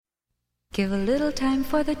Give a little time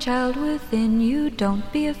for the child within you. Don't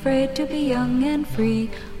be afraid to be young and free.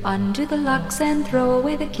 Undo the locks and throw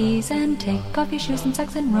away the keys and take off your shoes and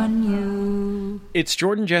socks and run you. It's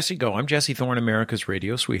Jordan Jesse Go. I'm Jesse Thorne, America's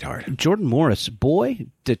radio sweetheart. Jordan Morris, boy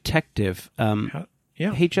detective.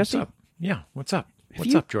 Hey, Jesse. What's up? Yeah, what's up?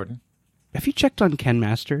 What's up, Jordan? Have you checked on Ken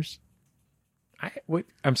Masters?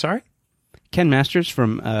 I'm sorry? Ken Masters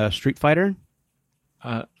from Street Fighter.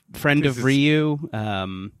 Friend of Ryu.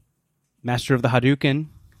 Master of the Hadouken.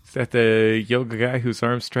 Is that the yoga guy whose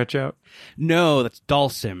arms stretch out? No, that's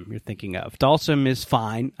Dalsim you're thinking of. Dalsim is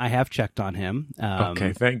fine. I have checked on him.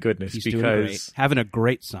 Okay, thank goodness. He's because doing great. Having a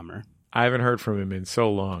great summer. I haven't heard from him in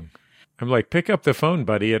so long. I'm like, pick up the phone,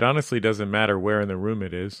 buddy. It honestly doesn't matter where in the room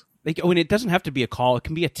it is. And it doesn't have to be a call. It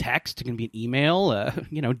can be a text. It can be an email.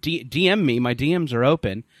 DM me. My DMs are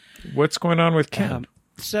open. What's going on with Ken?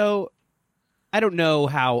 So I don't know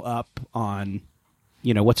how up on...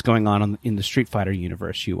 what's going on in the Street Fighter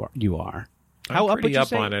universe you are. How I'm pretty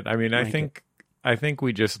up up on it. I mean, I think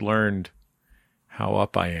we just learned how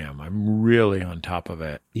up I am. I'm really on top of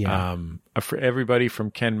it. Yeah. For everybody from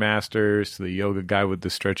Ken Masters to the yoga guy with the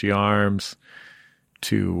stretchy arms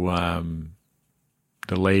to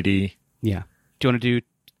the lady. Yeah. Do you want to do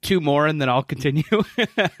two more and then I'll continue?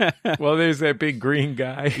 Well, there's that big green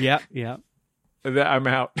guy. Yeah. I'm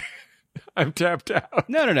out. I'm tapped out.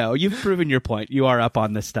 No. You've proven your point. You are up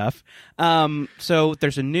on this stuff. So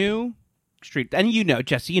there's a new Street... And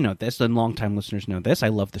Jesse, you know this, and longtime listeners know this. I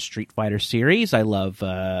love the Street Fighter series. I love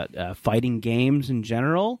fighting games in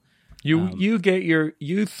general.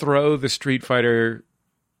 You throw the Street Fighter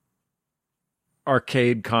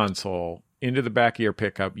arcade console into the back of your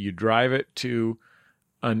pickup. You drive it to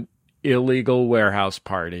an illegal warehouse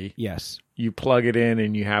party. Yes. You plug it in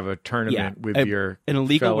and you have a tournament with an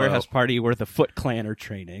illegal warehouse party where the Foot Clan are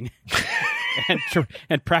training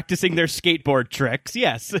and practicing their skateboard tricks.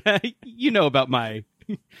 Yes, you know about my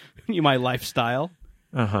lifestyle.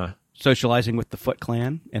 Socializing with the Foot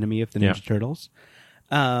Clan, enemy of the Ninja Turtles.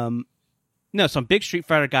 No, some big Street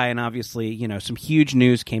Fighter guy, and obviously, some huge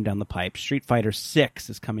news came down the pipe. Street Fighter 6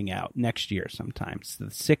 is coming out next year sometime. It's the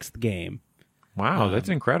 6th game. Wow, that's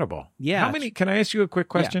incredible. Yeah. How many? Can I ask you a quick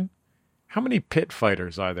question? Yeah. How many pit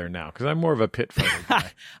fighters are there now? Because I'm more of a pit fighter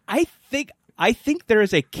guy. I think there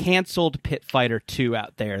is a canceled Pit Fighter 2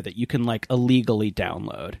 out there that you can illegally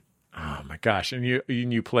download. Oh my gosh! And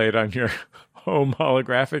you play it on your home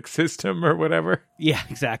holographic system or whatever. Yeah,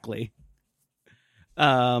 exactly.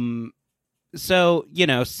 So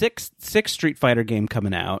six Street Fighter game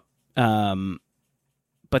coming out.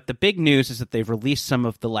 But the big news is that they've released some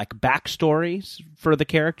of the backstories for the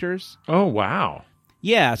characters. Oh wow!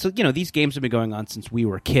 Yeah, so these games have been going on since we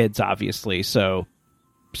were kids, obviously. So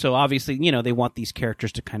obviously, they want these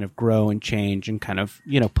characters to kind of grow and change and kind of,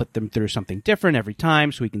 put them through something different every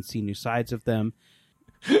time so we can see new sides of them.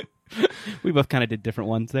 We both kind of did different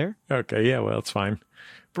ones there. Okay, yeah, well, it's fine.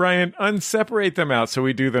 Brian, unseparate them out so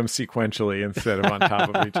we do them sequentially instead of on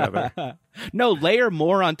top of each other. No, layer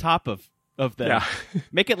more on top of them. Yeah.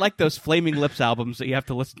 Make it like those Flaming Lips albums that you have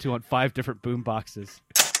to listen to on 5 different boom boxes.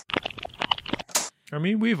 I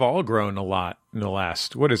mean, we've all grown a lot in the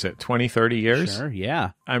last, 20, 30 years? Sure,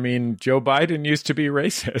 yeah. I mean, Joe Biden used to be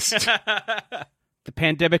racist. The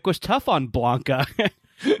pandemic was tough on Blanca.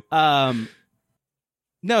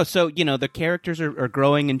 No, so, the characters are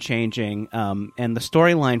growing and changing, and the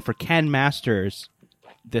storyline for Ken Masters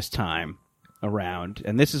this time around,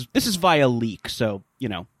 and this is via leak, so,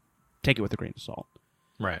 take it with a grain of salt.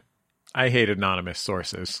 Right. I hate anonymous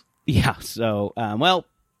sources. Yeah, so,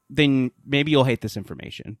 then maybe you'll hate this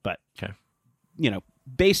information, but, okay.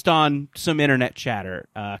 Based on some internet chatter,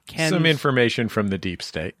 some information from the deep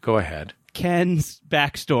state. Go ahead. Ken's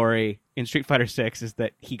backstory in Street Fighter 6 is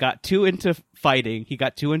that he got too into fighting, he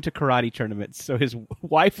got too into karate tournaments, so his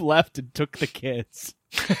wife left and took the kids.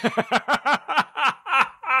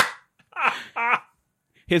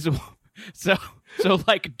 So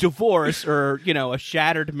divorce or, a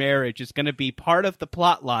shattered marriage is going to be part of the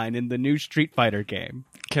plot line in the new Street Fighter game.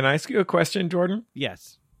 Can I ask you a question, Jordan?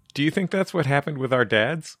 Yes. Do you think that's what happened with our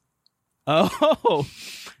dads? Oh,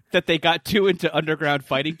 that they got too into underground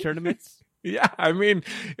fighting tournaments? Yeah, I mean,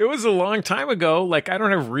 it was a long time ago. I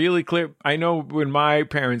don't have really clear... I know when my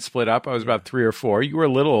parents split up, I was about 3 or 4. You were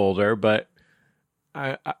a little older, but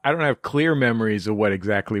I don't have clear memories of what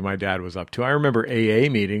exactly my dad was up to. I remember AA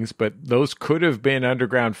meetings, but those could have been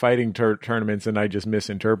underground fighting tournaments, and I just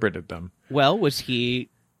misinterpreted them. Well, was he...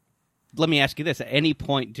 Let me ask you this. At any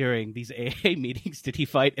point during these AA meetings, did he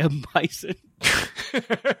fight M. Bison?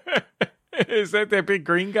 Is that big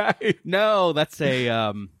green guy? No, that's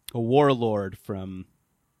a warlord from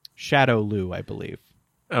Shadow Lou, I believe.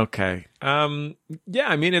 Okay. Yeah,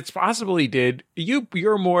 I mean, it's possible he did.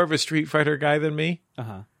 You're more of a Street Fighter guy than me.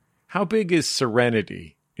 Uh-huh. How big is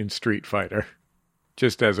Serenity in Street Fighter?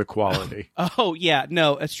 Just as a quality. Oh, yeah.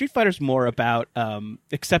 No, Street Fighter's more about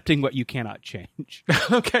accepting what you cannot change.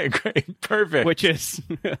 Okay, great. Perfect. Which is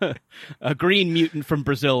a green mutant from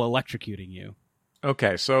Brazil electrocuting you.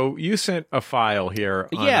 Okay, so you sent a file here.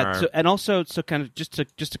 Yeah, and also kind of just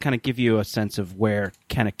to kind of give you a sense of where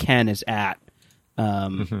kind of Ken is at.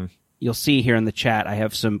 You'll see here in the chat, I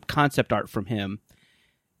have some concept art from him,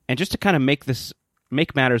 and just to kind of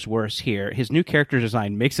make matters worse here, his new character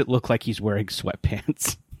design makes it look like he's wearing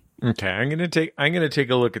sweatpants. Okay, I'm gonna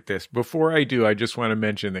take a look at this. Before I do, I just want to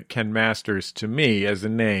mention that Ken Masters, to me, as a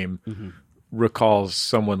name, recalls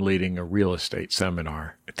someone leading a real estate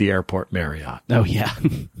seminar at the Airport Marriott. Oh yeah.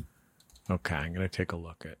 Okay, I'm gonna take a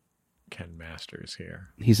look at Ken Masters here.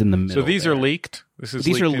 He's in the middle. So these are leaked?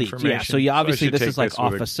 These are leaked, yeah. So obviously this is like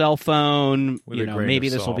off a cell phone. Maybe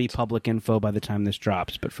this will be public info by the time this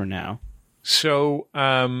drops, but for now. So,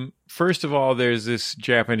 first of all, there's this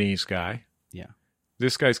Japanese guy. Yeah.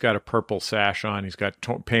 This guy's got a purple sash on. He's got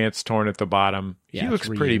pants torn at the bottom. Yeah, he looks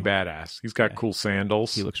pretty badass. He's got cool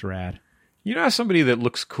sandals. He looks rad. You know how somebody that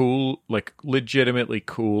looks cool, like legitimately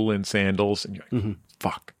cool in sandals, and you're like,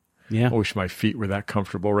 fuck. Yeah. I wish my feet were that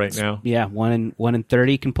comfortable right now. Yeah, 1 in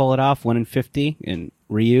 30 can pull it off, 1 in 50, and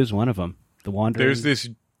Ryu's one of them. There's this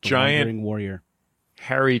giant warrior.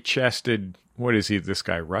 hairy-chested, what is he, this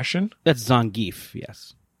guy, Russian? That's Zangief,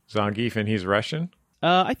 yes. Zangief, and he's Russian?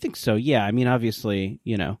 I think so, yeah. I mean, obviously,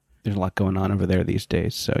 there's a lot going on over there these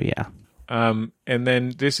days, so yeah. And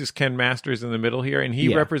then this is Ken Masters in the middle here, and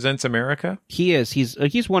he represents America? He is.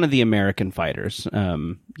 He's one of the American fighters.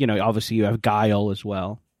 Obviously you have Guile as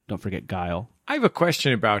well. Don't forget Guile. I have a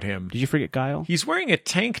question about him. Did you forget Guile? He's wearing a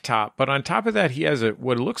tank top, but on top of that, he has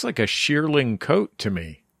what looks like a shearling coat to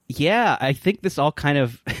me. Yeah, I think this all kind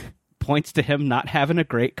of points to him not having a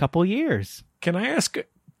great couple years. Can I ask a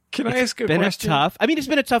It's question? been it's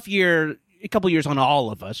been a tough year, a couple years on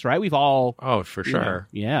all of us, right? We've all... Oh, for sure.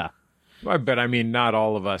 Yeah. But I mean, not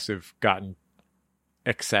all of us have gotten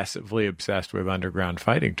excessively obsessed with underground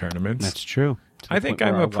fighting tournaments. That's true. I think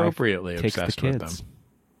I'm appropriately obsessed with them.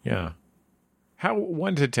 Yeah.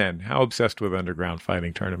 1 to 10, how obsessed with underground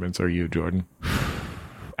fighting tournaments are you, Jordan?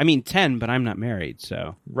 I mean 10, but I'm not married,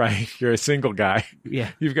 so... Right, you're a single guy. Yeah.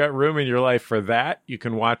 You've got room in your life for that. You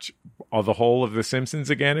can watch the whole of The Simpsons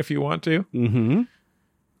again if you want to. Mm-hmm.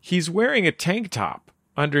 He's wearing a tank top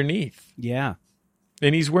underneath. Yeah.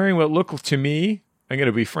 And he's wearing what look to me, I'm going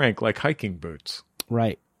to be frank, like hiking boots.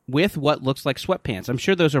 Right. With what looks like sweatpants. I'm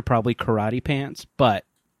sure those are probably karate pants, but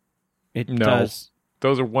does...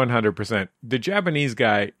 Those are 100%. The Japanese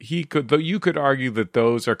guy, you could argue that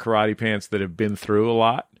those are karate pants that have been through a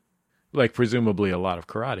lot, like presumably a lot of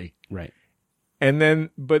karate. Right.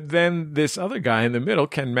 But then this other guy in the middle,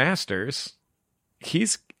 Ken Masters,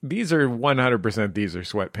 these are 100%, these are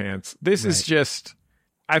sweatpants. This is just,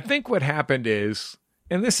 I think what happened is,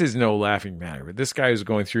 and this is no laughing matter, but this guy is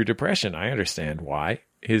going through depression. I understand why.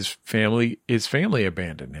 His family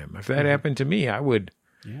abandoned him. If that happened to me, I would...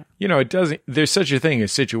 Yeah. It doesn't. There's such a thing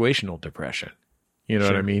as situational depression. You know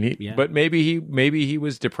what I mean? But maybe he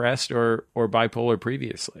was depressed or bipolar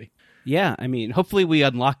previously. Yeah, I mean, hopefully we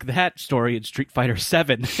unlock that story in Street Fighter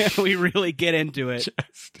 7. We really get into it.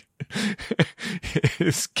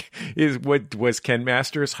 Was Ken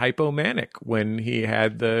Masters hypomanic when he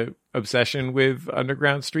had the obsession with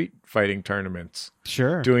underground street fighting tournaments?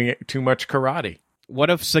 Sure. Doing too much karate.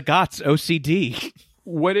 What of Sagat's OCD?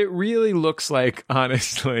 What it really looks like,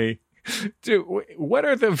 honestly, what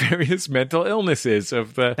are the various mental illnesses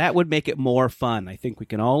of the... That would make it more fun. I think we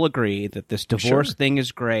can all agree that this divorce thing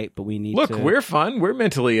is great, but we need to... Look, we're fun. We're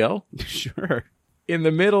mentally ill. Sure. In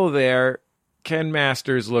the middle there, Ken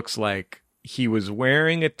Masters looks like he was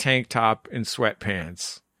wearing a tank top and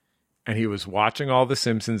sweatpants, and he was watching all The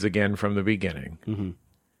Simpsons again from the beginning. Mm-hmm.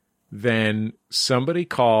 Then somebody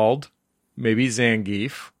called, maybe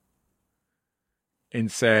Zangief, and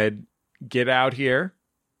said, get out here.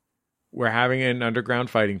 We're having an underground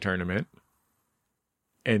fighting tournament.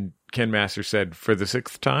 And Ken Masters said, for the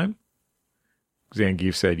 6th time?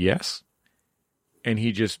 Zangief said yes. And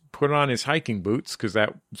he just put on his hiking boots, because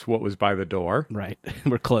that's what was by the door. Right.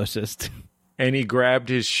 We're closest. And he grabbed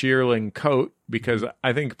his shearling coat, because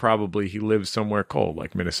I think probably he lives somewhere cold,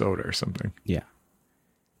 like Minnesota or something. Yeah.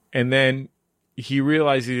 And then he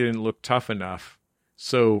realized he didn't look tough enough.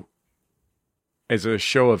 So... as a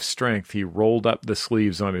show of strength, he rolled up the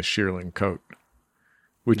sleeves on his shearling coat,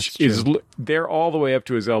 which they're all the way up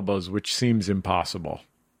to his elbows, which seems impossible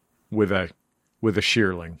with a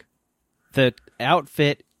shearling. The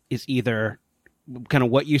outfit is either kind of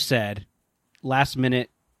what you said, last minute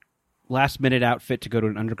outfit to go to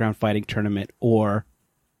an underground fighting tournament, or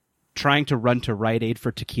trying to run to Rite Aid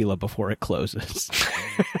for tequila before it closes.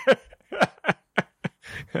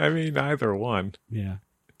 I mean, either one. Yeah.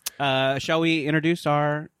 Shall we introduce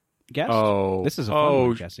our guest? Oh, this is a fun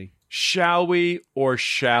one, Jesse. Shall we or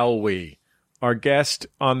shall we? Our guest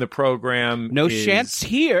on the program No chance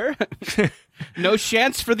here. No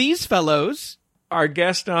chance for these fellows. Our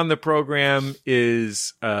guest on the program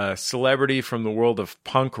is a celebrity from the world of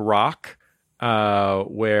punk rock,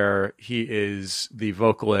 where he is the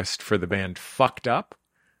vocalist for the band Fucked Up.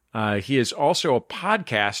 He is also a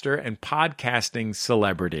podcaster and podcasting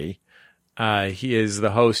celebrity. He is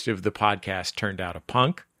the host of the podcast Turned Out a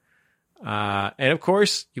Punk. And of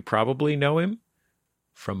course, you probably know him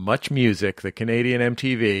from Much Music, the Canadian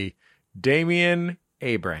MTV, Damian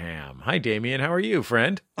Abraham. Hi, Damian. How are you,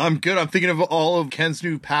 friend? I'm good. I'm thinking of all of Ken's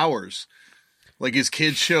new powers. Like his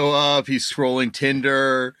kids show up, he's scrolling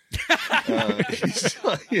Tinder. I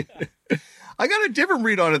got a different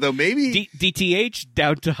read on it, though. Maybe DTH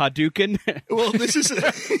down to Hadouken. Well, this is...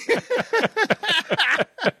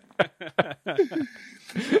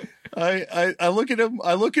 I look at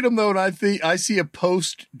him though, and I see a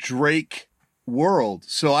post Drake world.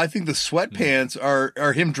 So I think the sweatpants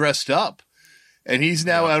are him dressed up, and he's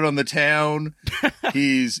now out on the town.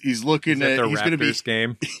 He's looking at the he's going to be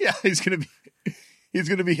game. Yeah, he's going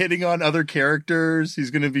to be hitting on other characters.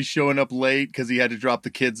 He's going to be showing up late because he had to drop the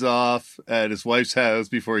kids off at his wife's house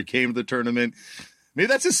before he came to the tournament. Maybe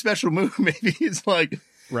that's his special move. Maybe he's like.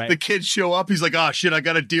 Right. The kids show up. He's like, oh, shit, I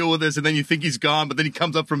got to deal with this. And then you think he's gone, but then he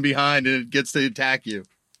comes up from behind and it gets to attack you.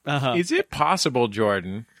 Uh-huh. Is it possible,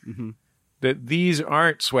 Jordan, that these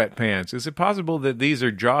aren't sweatpants? Is it possible that these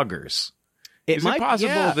are joggers? Is it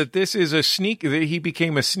possible that this is that he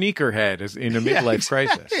became a sneakerhead in a midlife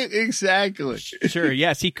crisis? Exactly. Sure,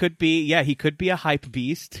 yes, he could be. Yeah, he could be a hype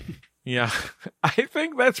beast. Yeah, I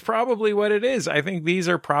think that's probably what it is. I think these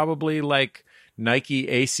are probably like Nike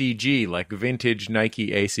ACG, like vintage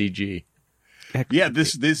Nike ACG. Yeah,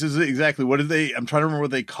 this is exactly what did they? I'm trying to remember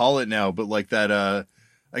what they call it now, but like that, I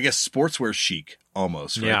guess sportswear chic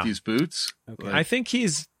almost. Right? Yeah, these boots. Okay. I think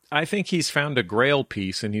he's found a Grail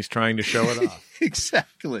piece and he's trying to show it off.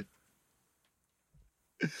 Exactly.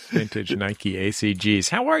 Vintage Nike ACGs.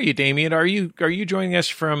 How are you, Damian? Are you joining us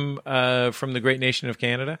from the great nation of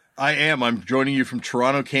Canada? I am. I'm joining you from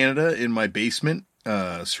Toronto, Canada, in my basement.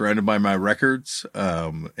 Surrounded by my records.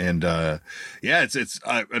 It's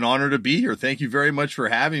an honor to be here. Thank you very much for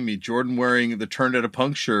having me. Jordan wearing the Turned Out a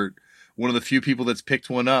Punk shirt, one of the few people that's picked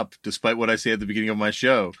one up, despite what I say at the beginning of my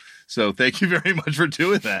show. So thank you very much for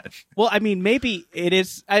doing that. Well, I mean, maybe it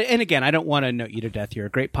is, and again, I don't want to note you to death. You're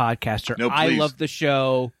a great podcaster. No, please. I love the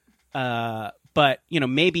show. But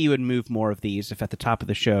maybe you would move more of these if at the top of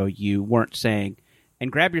the show you weren't saying,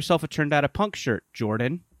 and grab yourself a Turned Out a Punk shirt,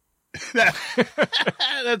 Jordan.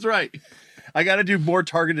 That's right. I got to do more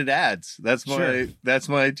targeted ads. That's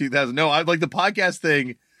my 2000. No, I like the podcast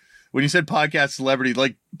thing. When you said podcast celebrity,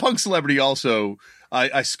 like punk celebrity also,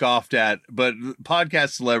 I scoffed at, but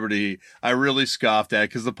podcast celebrity, I really scoffed at,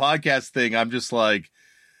 because the podcast thing, I'm just like,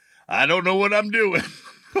 I don't know what I'm doing.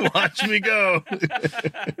 Watch me go.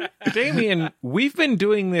 Damian, we've been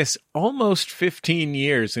doing this almost 15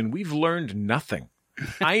 years and we've learned nothing.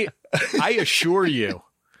 I assure you.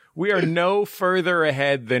 We are no further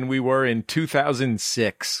ahead than we were in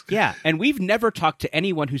 2006. Yeah, and we've never talked to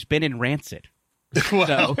anyone who's been in Rancid.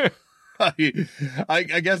 Well, so. I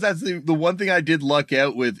guess that's the one thing I did luck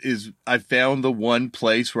out with is I found the one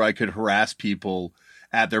place where I could harass people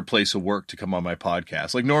at their place of work to come on my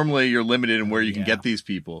podcast. Like normally you're limited in where you can get these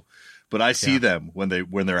people, but I see them when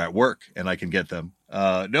they're at work and I can get them.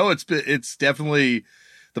 No, it's definitely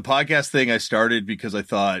the podcast thing I started because I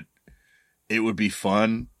thought it would be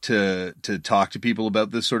fun to talk to people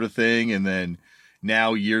about this sort of thing. And then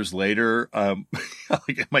now years later,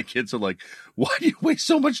 my kids are like, why do you waste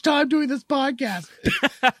so much time doing this podcast?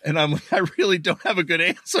 And I'm like, I really don't have a good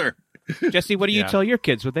answer. Jesse, what do you tell your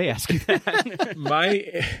kids when they ask you that? My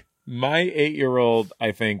 8-year-old,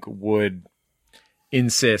 I think, would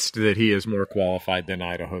insist that he is more qualified than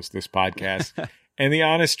I to host this podcast. And the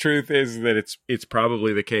honest truth is that it's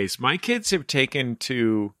probably the case. My kids have taken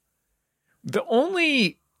to the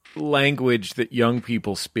only language that young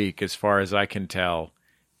people speak, as far as I can tell,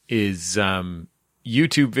 is YouTube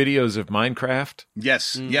videos of Minecraft.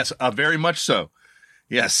 Yes, yes, very much so.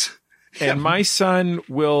 Yes. And my son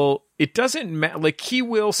will, it doesn't matter, like he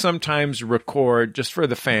will sometimes record just for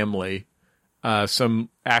the family some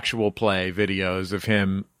actual play videos of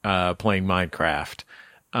him playing Minecraft.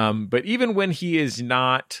 But even when he is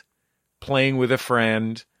not playing with a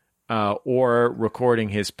friend or recording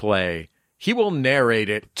his play, he will narrate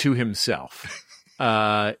it to himself.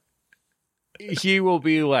 He will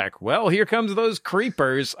be like, well, here comes those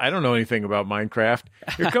creepers. I don't know anything about Minecraft.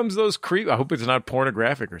 Here comes those I hope it's not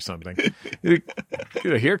pornographic or something.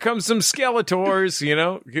 Here comes some Skeletors, you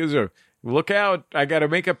know. Look out, I got to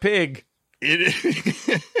make a pig. Do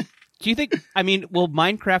you think, I mean, will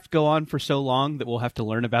Minecraft go on for so long that we'll have to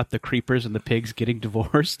learn about the creepers and the pigs getting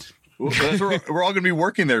divorced? Well, we're all going to be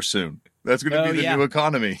working there soon. That's going to be the new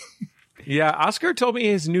economy. Yeah, Oscar told me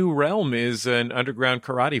his new realm is an underground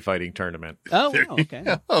karate fighting tournament. Oh, wow,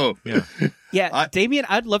 okay. Oh, yeah. Yeah, Damian,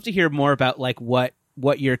 I'd love to hear more about like what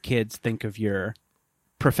your kids think of your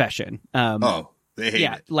profession. They hate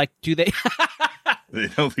it. Like, do they? They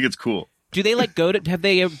don't think it's cool. Do they like go to? Have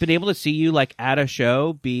they been able to see you like at a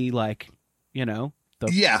show? Be like, you know, the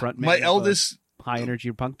front man my of eldest a high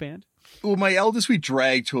energy punk band. Well, my eldest we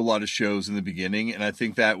dragged to a lot of shows in the beginning, and I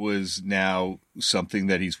think that was now something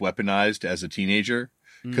that he's weaponized as a teenager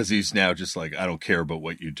because he's now just like, I don't care about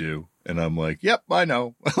what you do, and I'm like, yep, I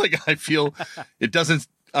know. Like I feel it doesn't.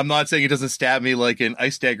 I'm not saying it doesn't stab me like an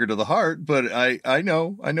ice dagger to the heart, but I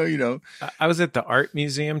know you don't. I was at the art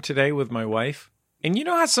museum today with my wife, and you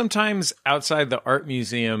know how sometimes outside the art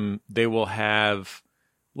museum they will have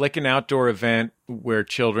like an outdoor event where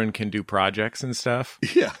children can do projects and stuff.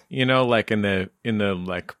 Yeah. You know, like in the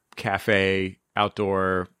like cafe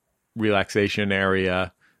outdoor relaxation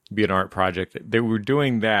area, be an art project. They were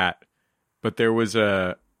doing that, but there was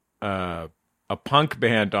a punk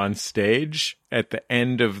band on stage at the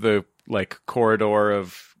end of the like corridor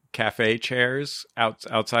of cafe chairs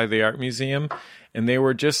outside the art museum, and they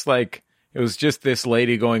were just like, it was just this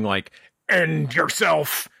lady going like, "End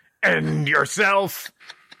yourself, end yourself."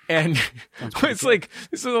 And it's like,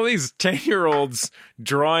 this is all these 10-year-olds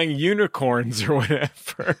drawing unicorns or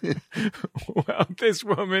whatever. Well, this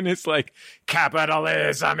woman is like,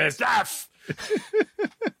 capitalism is death.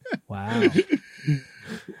 Wow.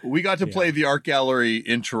 We got to play the art gallery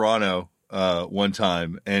in Toronto one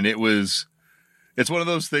time, and it's one of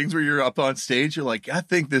those things where you're up on stage, you're like, I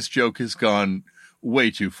think this joke has gone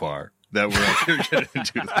way too far. That we're actually going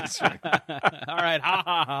to do this. All right, ha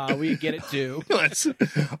ha ha, we get it too.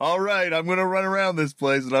 All right, I'm going to run around this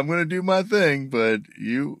place and I'm going to do my thing, but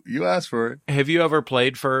you asked for it. Have you ever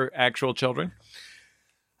played for actual children?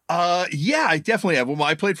 Yeah, I definitely have. Well,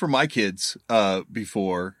 I played for my kids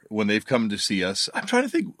before when they've come to see us. I'm trying to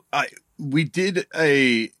think. We did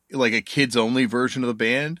a kids only version of the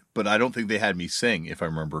band, but I don't think they had me sing, if I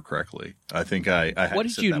remember correctly. I think I had what to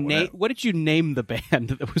did sit you that one name? out. What did you name the band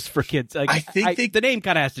that was for kids? Like, I think the name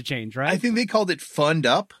kind of has to change, right? I think they called it Fund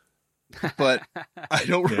Up, but I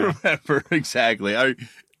don't remember exactly. I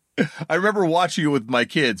remember watching it with my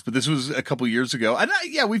kids, but this was a couple years ago. And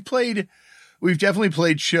we've definitely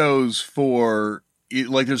played shows for,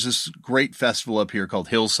 like, there's this great festival up here called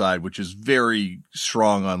Hillside, which is very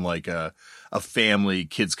strong on like a family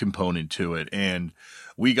kids component to it. And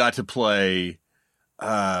we got to play,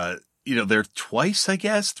 there twice, I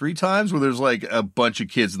guess, 3 times, where there's like a bunch of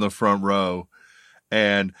kids in the front row.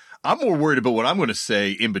 And I'm more worried about what I'm going to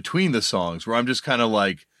say in between the songs, where I'm just kind of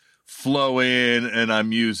like flowing and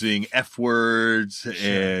I'm using F words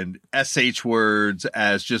and SH words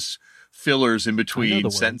as just fillers in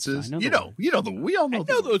between sentences. We all know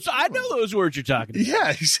those. I know those words you're talking about. Yeah,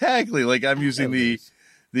 exactly. Like I'm using the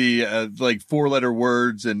like 4-letter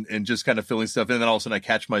words and just kind of filling stuff in. And then all of a sudden I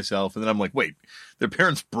catch myself and then I'm like, wait, their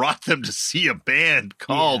parents brought them to see a band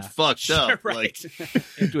called Fucked Up. Right.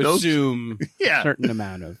 Like, to assume a certain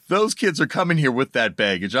amount of. Those kids are coming here with that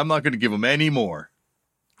baggage. I'm not going to give them any more.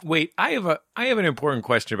 Wait, I have an important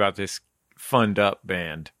question about this Fund Up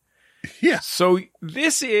band. Yeah. So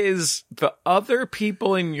this is the other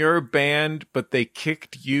people in your band, but they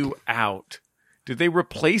kicked you out. Did they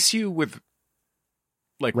replace you with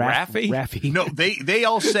like Raffi? No, they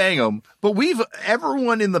all sang them, but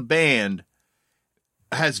everyone in the band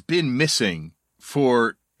has been missing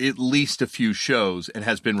for at least a few shows and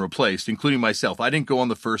has been replaced, including myself. I didn't go on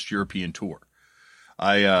the first European tour.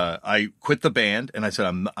 I quit the band and I said,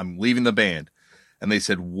 I'm leaving the band. And they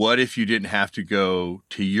said, what if you didn't have to go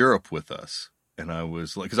to Europe with us? And I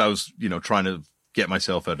was like, because I was, trying to get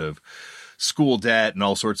myself out of school debt and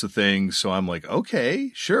all sorts of things. So I'm like,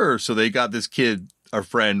 okay, sure. So they got this kid, our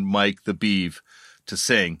friend Mike the Beeve, to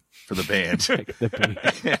sing for the band.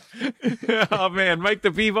 Oh man, Mike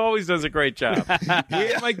the Beeve always does a great job. We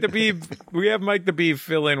have Mike the Beeve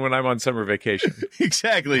fill in when I'm on summer vacation.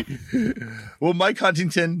 Exactly. Well, Mike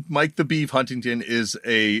the Beeve Huntington is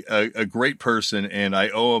a great person, and I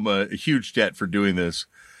owe him a huge debt for doing this.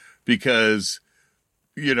 because,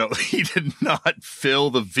 you know, he did not fill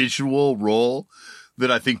the visual role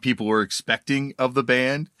that I think people were expecting of the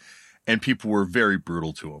band, and people were very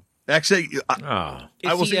brutal to him. Actually,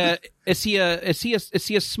 is he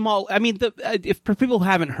a small? I mean, if for people who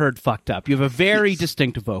haven't heard "Fucked Up," you have a very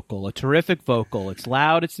distinct vocal, a terrific vocal. It's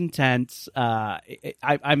loud, it's intense.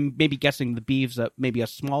 I'm maybe guessing the Beeves maybe a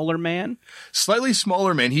smaller man, slightly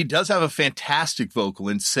smaller man. He does have a fantastic vocal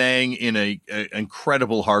and sang in a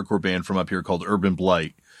incredible hardcore band from up here called Urban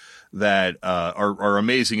Blight that are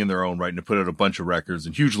amazing in their own right and have put out a bunch of records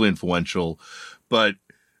and hugely influential, but.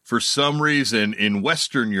 For some reason, in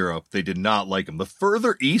Western Europe, they did not like him. The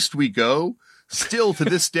further east we go, still to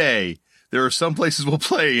this day, there are some places we'll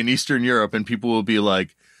play in Eastern Europe, and people will be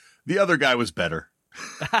like, the other guy was better.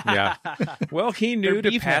 Yeah. Well, he knew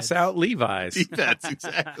to pass out Levi's. That's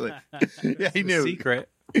exactly. Yeah, he knew. Secret.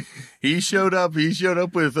 He showed up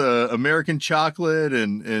with American chocolate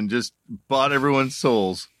and just bought everyone's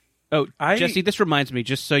souls. Oh, Jesse, this reminds me,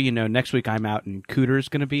 just so you know, next week I'm out and Cooter's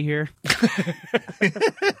going to be here.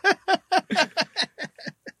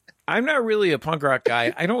 I'm not really a punk rock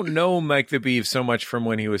guy. I don't know Mike the Beef so much from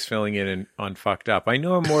when he was filling in on Fucked Up. I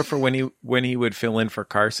know him more for when he would fill in for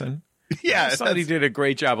Carson. Yeah. I thought he did a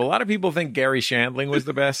great job. A lot of people think Gary Shandling was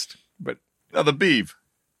the best, but... No, the Beef.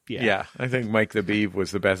 Yeah, I think Mike the Beef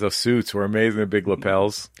was the best. Those suits were amazing, the big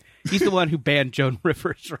lapels. He's the one who banned Joan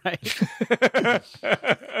Rivers, right?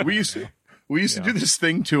 We used to do this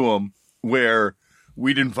thing to him where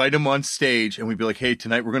we'd invite him on stage and we'd be like, hey,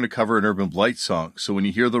 tonight we're going to cover an Urban Blight song. So when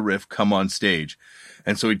you hear the riff, come on stage.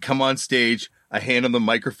 And so he'd come on stage, I hand him the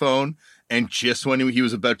microphone, and just when he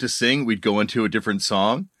was about to sing, we'd go into a different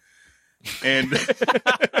song. And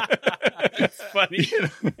it's funny. You know,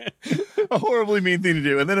 a horribly mean thing to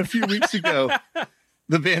do. And then a few weeks ago,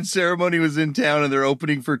 the band Ceremony was in town and they're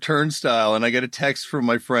opening for Turnstile. And I get a text from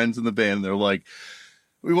my friends in the band. And they're like,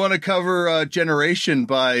 we want to cover Generation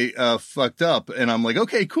by Fucked Up. And I'm like,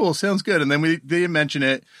 okay, cool. Sounds good. And then they didn't mention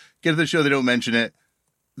it. Get to the show. They don't mention it.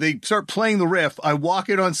 They start playing the riff. I walk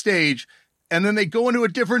it on stage and then they go into a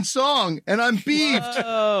different song and I'm beefed.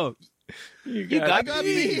 Oh, I got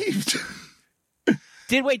beefed.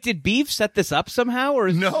 Did Beef set this up somehow, or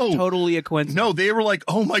is this totally a coincidence? No, they were like,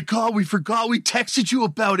 oh my God, we forgot. We texted you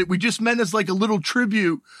about it. We just meant as like a little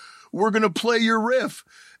tribute. We're going to play your riff.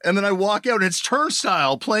 And then I walk out and it's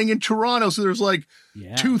Turnstile playing in Toronto. So there's like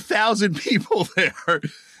 2,000 people there.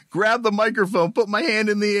 Grab the microphone, put my hand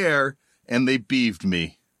in the air, and they beefed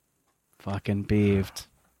me. Fucking beefed.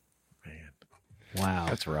 Man. Wow.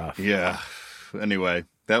 That's rough. Yeah. Anyway.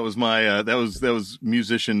 That was my that was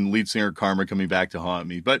musician lead singer Karma coming back to haunt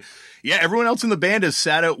me. But yeah, everyone else in the band has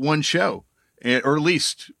sat out one show, or at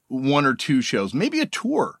least one or two shows, maybe a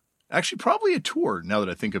tour. Actually, probably a tour. Now that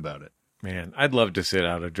I think about it, man, I'd love to sit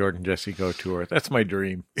out a Jordan Jesse Go tour. That's my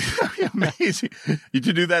dream. Amazing. You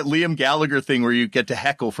to do that Liam Gallagher thing where you get to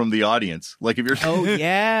heckle from the audience, like if you're. Oh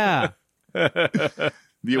yeah. The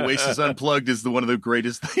Oasis Unplugged is one of the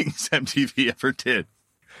greatest things MTV ever did.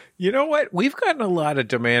 You know what? We've gotten a lot of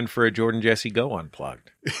demand for a Jordan Jesse Go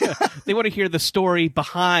Unplugged. They want to hear the story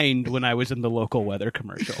behind when I was in the local weather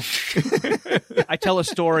commercial. I tell a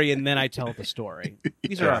story and then I tell the story.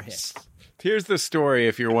 These are our hits. Here's the story,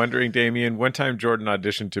 if you're wondering, Damian. One time Jordan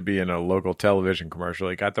auditioned to be in a local television commercial.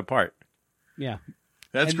 He got the part. Yeah.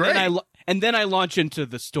 That's great. And then I launch into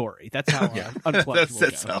the story. That's how Unplugged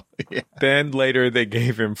that's how. Yeah. Then later they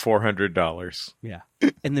gave him $400. Yeah.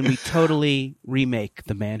 And then we totally remake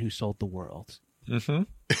The Man Who Sold the World. Mm-hmm.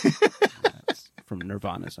 That's from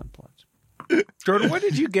Nirvana's Unplugged. Jordan, what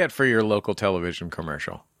did you get for your local television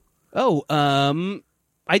commercial? Oh,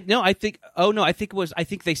 I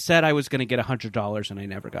think they said I was going to get $100 and I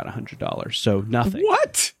never got $100. So nothing.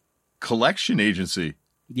 What? Collection agency.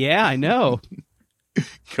 Yeah, I know.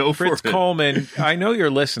 Go for Fritz it. Coleman, I know you're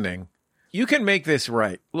listening. You can make this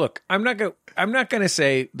right. Look, I'm not going to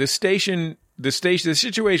say the situation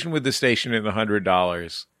with the station and the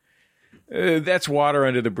 $100. That's water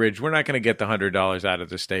under the bridge. We're not going to get the $100 out of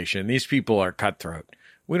the station. These people are cutthroat.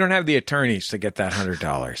 We don't have the attorneys to get that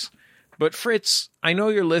 $100. But Fritz, I know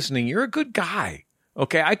you're listening. You're a good guy.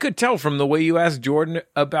 Okay, I could tell from the way you asked Jordan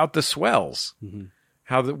about the swells. Mm-hmm.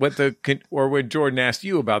 Or when Jordan asked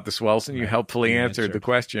you about the swells and you helpfully answered the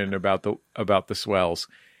question about the swells.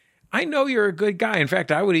 I know you're a good guy. In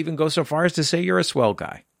fact, I would even go so far as to say you're a swell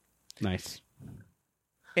guy. Nice.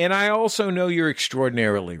 And I also know you're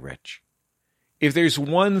extraordinarily rich. If there's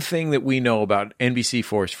one thing that we know about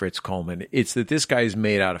NBC4's Fritz Coleman, it's that this guy is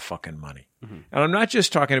made out of fucking money. Mm-hmm. And I'm not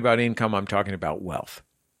just talking about income, I'm talking about wealth.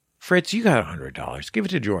 Fritz, you got $100. Give it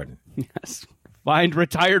to Jordan. Yes. Find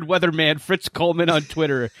retired weatherman Fritz Coleman on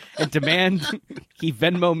Twitter and demand he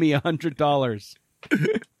Venmo me $100.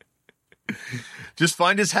 Just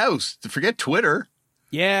find his house. Forget Twitter.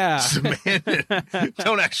 Yeah. Man,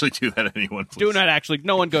 don't actually do that, anyone. Please. Do not actually.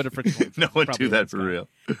 No one go to Fritz Coleman. No one do that for real.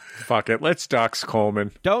 Fuck it. Let's dox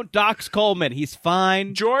Coleman. Don't dox Coleman. He's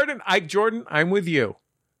fine. Jordan, I'm with you.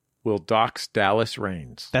 We'll dox Dallas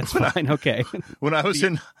Reigns. That's fine. Okay. When I was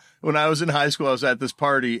in high school, I was at this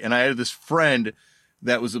party, and I had this friend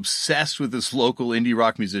that was obsessed with this local indie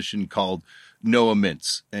rock musician called Noah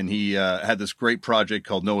Mintz. And he had this great project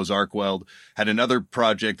called Noah's Ark Weld, had another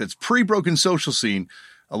project that's pre-Broken Social Scene.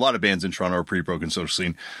 A lot of bands in Toronto are pre-Broken Social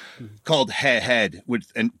Scene, called Head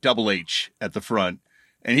with and double H at the front.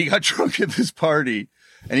 And he got drunk at this party,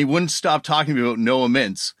 and he wouldn't stop talking to me about Noah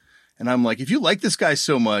Mintz. And I'm like, if you like this guy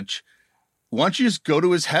so much, why don't you just go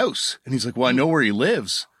to his house? And he's like, well, I know where he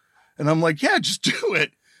lives. And I'm like, yeah, just do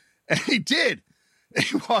it. And he did. And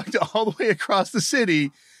he walked all the way across the city.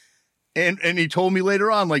 And he told me later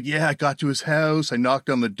on, like, yeah, I got to his house. I knocked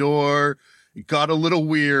on the door. It got a little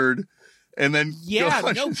weird. And then, yeah,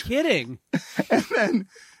 no kidding. And then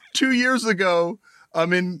 2 years ago,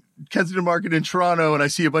 I'm in Kensington Market in Toronto, and I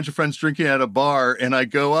see a bunch of friends drinking at a bar, and I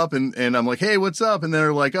go up and I'm like, hey, what's up? And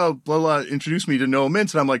they're like, oh, blah, blah, introduce me to Noah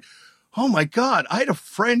Mintz. And I'm like, oh my God, I had a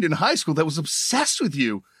friend in high school that was obsessed with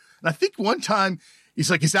you. And I think one time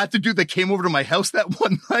he's like, is that the dude that came over to my house that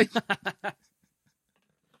one night?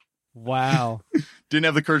 Wow. Didn't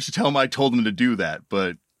have the courage to tell him I told him to do that,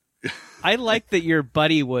 but I like that your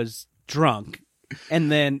buddy was drunk and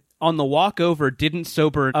then on the walk over didn't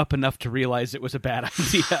sober up enough to realize it was a bad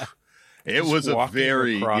idea. It was a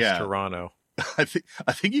very across Toronto. I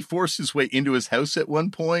think he forced his way into his house at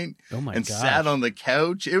one point and sat on the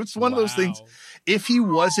couch. It was one of those things. If he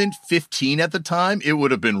wasn't 15 at the time, it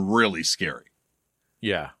would have been really scary.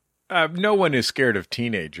 Yeah. No one is scared of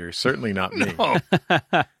teenagers. Certainly not me. No.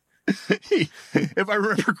 If I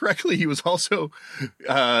remember correctly, he was also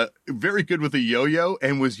very good with a yo-yo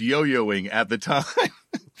and was yo-yoing at the time.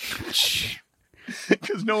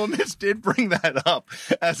 Because Noah Mintz did bring that up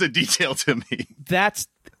as a detail to me. That's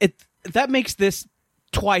it. That makes this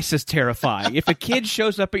twice as terrifying. If a kid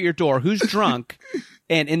shows up at your door who's drunk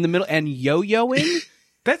and in the middle and yo-yoing,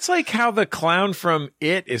 that's like how the clown from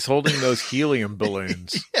It is holding those helium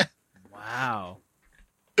balloons. Yeah. Wow.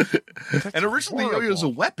 And originally yo-yo's a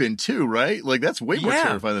weapon too, right? Like that's way more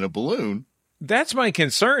terrifying than a balloon. That's my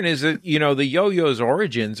concern is that, the yo-yo's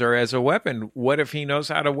origins are as a weapon. What if he knows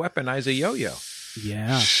how to weaponize a yo-yo?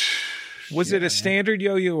 Yeah. Was it a standard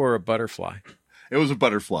yo-yo or a butterfly? It was a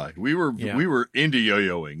butterfly. We were into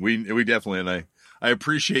yo-yoing. We definitely, and I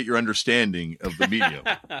appreciate your understanding of the medium.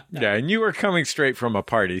 Yeah, and you were coming straight from a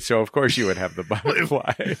party, so of course you would have the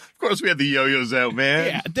butterfly. Of course we had the yo-yos out, man.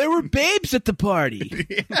 Yeah, there were babes at the party.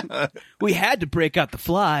 Yeah. We had to break out the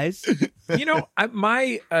flies.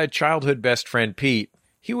 My childhood best friend Pete,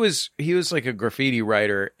 he was like a graffiti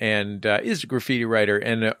writer and is a graffiti writer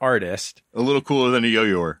and an artist. A little cooler than a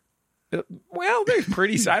yo-yoer. Well, they're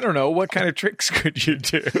pretty. I don't know what kind of tricks could you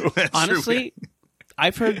do. Honestly,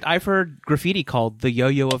 I've heard graffiti called the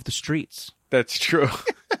yo-yo of the streets. That's true.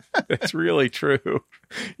 That's really true.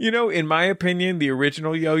 In my opinion, the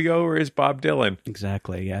original yo-yoer is Bob Dylan.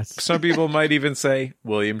 Exactly. Yes. Some people might even say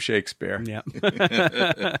William Shakespeare. Yeah.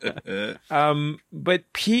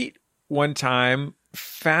 But Pete one time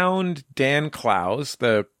found Dan Clowes,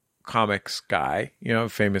 the comics guy,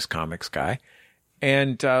 famous comics guy.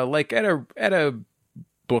 And like at a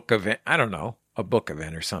book event, I don't know, a book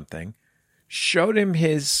event or something, showed him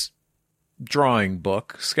his drawing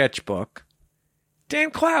book, sketchbook.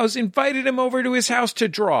 Dan Clowes invited him over to his house to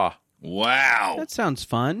draw. Wow. That sounds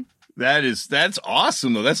fun. That's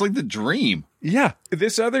awesome, though. That's like the dream. Yeah.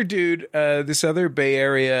 This other dude, this other Bay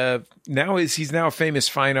Area, he's now a famous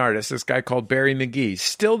fine artist, this guy called Barry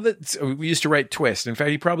McGee. We used to write Twist. In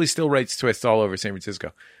fact, he probably still writes Twist all over San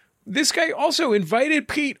Francisco. This guy also invited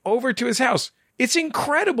Pete over to his house. It's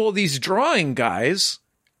incredible, these drawing guys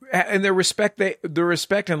and the respect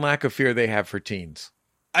and lack of fear they have for teens.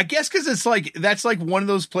 I guess because it's like that's like one of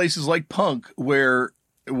those places like punk where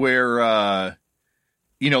like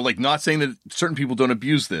not saying that certain people don't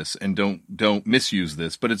abuse this and don't misuse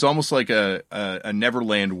this, but it's almost like a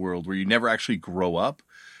Neverland world where you never actually grow up.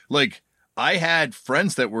 Like I had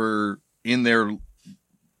friends that were in their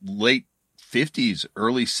late 50s,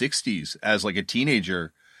 early 60s as like a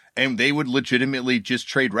teenager, and they would legitimately just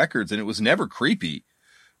trade records, and it was never creepy.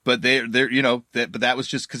 But but that was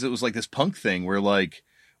just because it was like this punk thing where like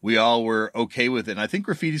we all were okay with it. And I think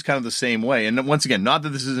graffiti's kind of the same way. And once again, not that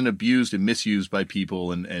this isn't abused and misused by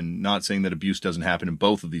people, and not saying that abuse doesn't happen in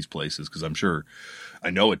both of these places, because I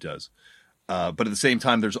know it does. But at the same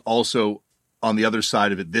time, there's also on the other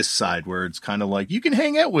side of it, this side where it's kind of like you can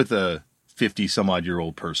hang out with a 50 some odd year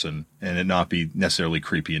old person and it not be necessarily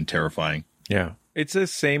creepy and terrifying. Yeah. It's the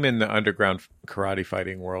same in the underground karate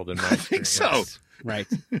fighting world in my I think so. Right.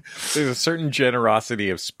 There's a certain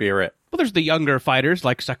generosity of spirit. Well, there's the younger fighters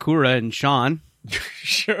like Sakura and Sean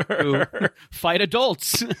Sure. who fight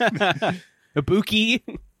adults.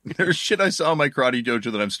 Ibuki. There's shit I saw in my karate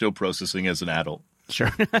dojo that I'm still processing as an adult.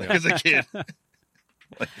 Sure. Like as a kid.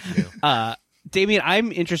 Damian,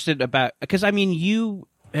 I'm interested about, because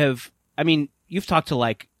you've talked to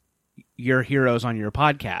like your heroes on your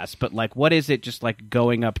podcast, but like, what is it just like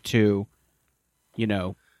going up to,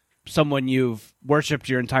 someone you've worshipped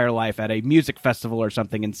your entire life at a music festival or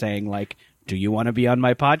something and saying like, do you want to be on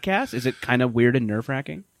my podcast? Is it kind of weird and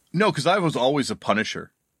nerve-wracking? No, because I was always a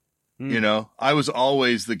punisher. I was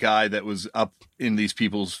always the guy that was up in these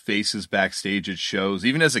people's faces backstage at shows.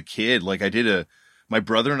 Even as a kid, like my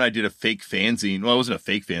brother and I did a fake fanzine. Well, it wasn't a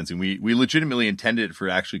fake fanzine. We legitimately intended it for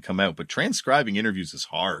it to actually come out, but transcribing interviews is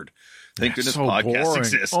hard. Thank goodness so podcasts boring.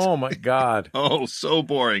 exist. Oh my God. Oh, so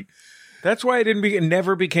boring. That's why I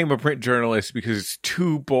never became a print journalist, because it's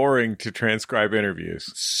too boring to transcribe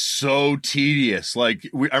interviews. So tedious. Like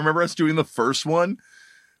I remember us doing the first one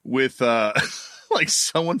with like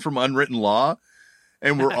someone from Unwritten Law,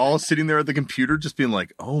 and we're all sitting there at the computer just being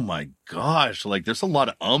like, oh my gosh, like there's a lot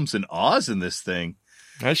of ums and ahs in this thing.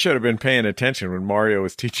 I should have been paying attention when Mario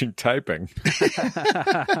was teaching typing.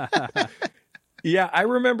 Yeah, I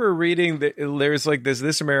remember reading that there's like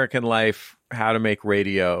This American Life, How to Make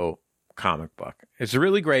Radio comic book. It's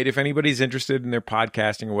really great. If anybody's interested in their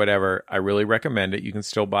podcasting or whatever, I really recommend it. You can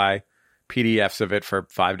still buy PDFs of it for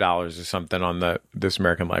 $5 or something on the This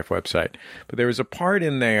American Life website. But there was a part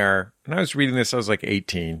in there, and I was reading this, I was like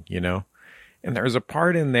 18, and there was a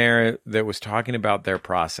part in there that was talking about their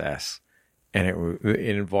process. And it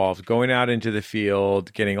involved going out into the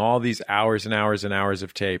field, getting all these hours and hours and hours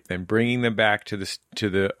of tape, then bringing them back to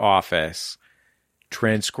the office,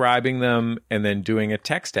 transcribing them, and then doing a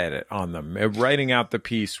text edit on them, writing out the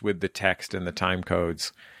piece with the text and the time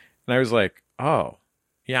codes. And I was like, oh,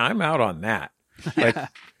 yeah, I'm out on that. Like,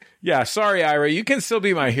 yeah, sorry, Ira, you can still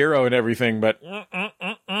be my hero and everything, but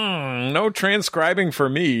no transcribing for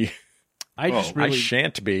me. I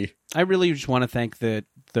shan't be. I really just want to thank the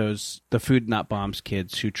Food Not Bombs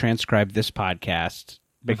kids who transcribed this podcast,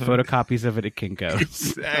 make photocopies of it at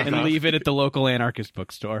Kinko's, and leave it at the local anarchist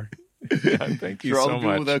bookstore. Yeah, thank you for all so the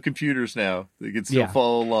people much. without computers now, they can still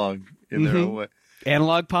follow along in their own way.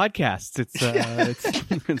 Analog podcasts.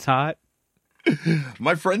 It's hot.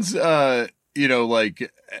 My friends, have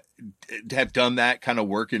done that kind of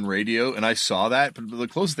work in radio, and I saw that. But the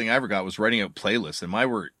closest thing I ever got was writing out playlists, and mine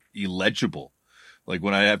were illegible. Like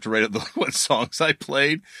when I have to write out what songs I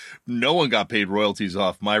played, no one got paid royalties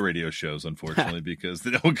off my radio shows, unfortunately, because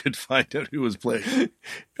no one could find out who was playing.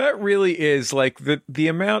 That really is like the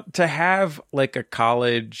amount to have like a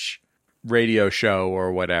college radio show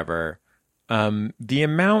or whatever. The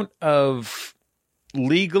amount of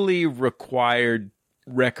legally required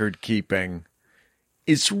record keeping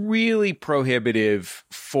is really prohibitive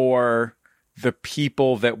for the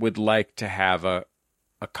people that would like to have a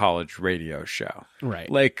college radio show. Right.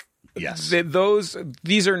 Like, yes,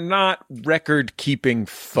 these are not record keeping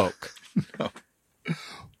folk.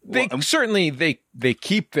 No. Certainly they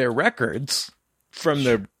keep their records from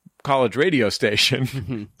the college radio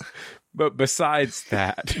station. But besides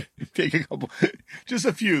that, take just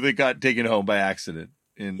a few that got taken home by accident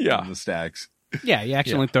in the stacks. Yeah, you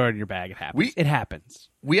accidentally throw it in your bag. It happens. It happens.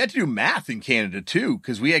 We had to do math in Canada too,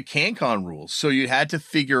 because we had CanCon rules. So you had to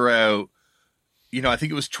figure out, I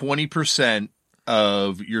think it was 20%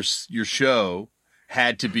 of your show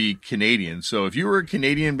had to be Canadian. So if you were a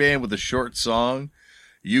Canadian band with a short song,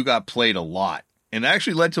 you got played a lot. And it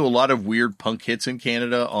actually led to a lot of weird punk hits in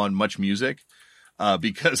Canada on Much Music,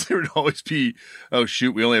 because there would always be, oh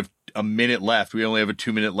shoot, we only have a minute left. We only have a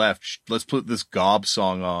 2-minute left. Let's put this Gob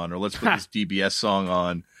song on, or let's put this DBS song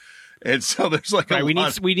on. And so there's like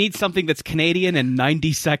we need something that's Canadian in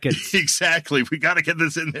 90 seconds. Exactly. We got to get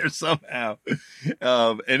this in there somehow.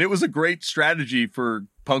 And it was a great strategy for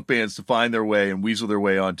punk bands to find their way and weasel their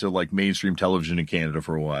way onto like mainstream television in Canada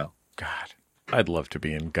for a while. God, I'd love to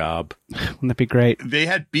be in Gob. Wouldn't that be great? They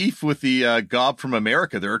had beef with the Gob from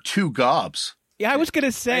America. There are 2 Gobs. Yeah, I was going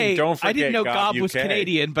to say, I didn't know Gob was UK.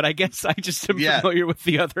 Canadian, but I guess I just am familiar with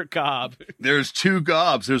the other Gob. There's 2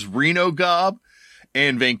 Gobs. There's Reno Gob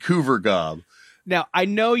and Vancouver Gob. Now, I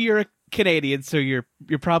know you're a Canadian, so you're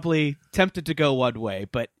probably tempted to go one way,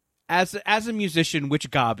 but as a musician, which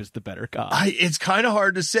gob is the better gob? It's kind of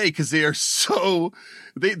hard to say because they are so.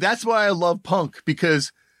 That's why I love punk,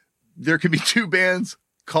 because there can be two bands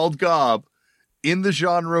called gob in the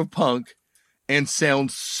genre of punk and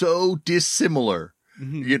sound so dissimilar.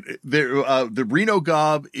 Mm-hmm. The Reno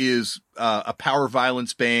Gob is a power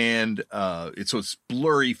violence band. It's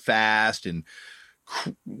blurry, fast, and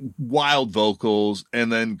wild vocals.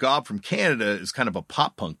 And then Gob from Canada is kind of a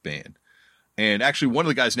pop punk band. And actually, one of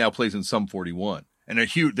the guys now plays in Sum 41, and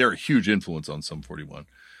they're a huge influence on Sum 41.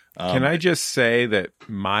 Can I just say that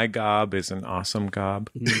my gob is an awesome gob?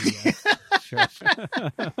 Yeah. Sure.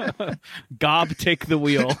 Gob, take the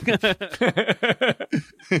wheel.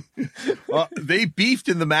 Well, they beefed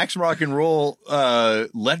in the Max Rock and Roll, not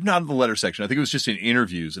in the letter section. I think it was just in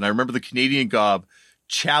interviews. And I remember the Canadian gob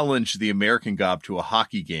challenged the American gob to a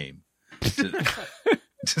hockey game.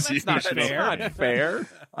 That's not fair.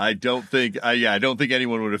 I don't think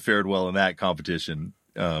anyone would have fared well in that competition.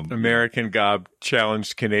 American gob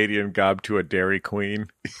challenged Canadian gob to a Dairy Queen.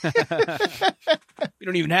 We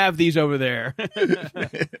don't even have these over there.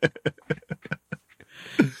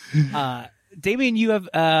 Damian, you have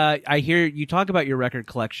I hear you talk about your record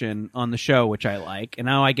collection on the show, which I like, and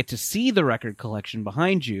now I get to see the record collection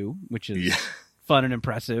behind you, which is fun and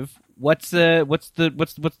impressive. What's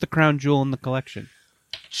the crown jewel in the collection?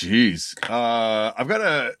 Jeez. I've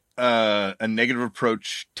got a Negative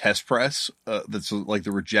Approach test press that's like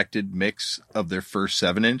the rejected mix of their first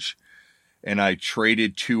 7-inch, and I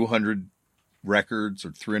traded 200 records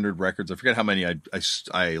or 300 records. I forget how many I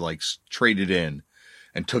like traded in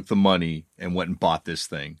and took the money and went and bought this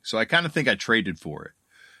thing. So I kind of think I traded for it,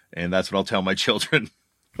 and that's what I'll tell my children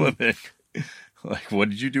when they like, "What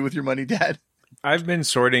did you do with your money, Dad?" I've been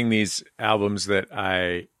sorting these albums that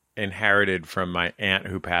I inherited from my aunt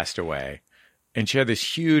who passed away, and she had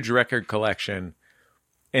this huge record collection,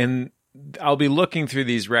 and I'll be looking through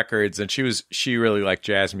these records, and she really liked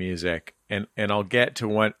jazz music, and I'll get to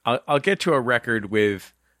one, I'll get to a record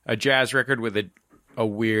with a jazz record with a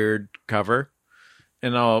weird cover,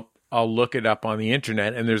 and I'll look it up on the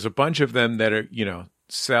internet, and there's a bunch of them that are,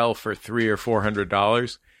 sell for $300 or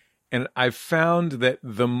 $400, and I've found that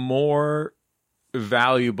the more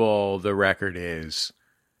valuable the record is,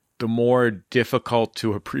 the more difficult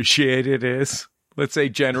to appreciate it is. Let's say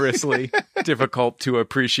generously difficult to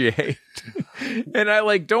appreciate. And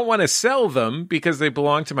I don't want to sell them because they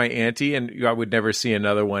belong to my auntie and I would never see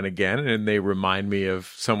another one again. And they remind me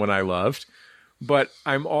of someone I loved. But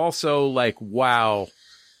I'm also like, wow,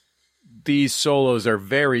 these solos are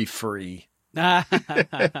very free. Well,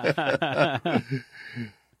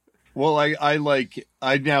 I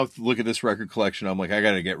now look at this record collection. I'm like, I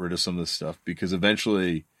got to get rid of some of this stuff because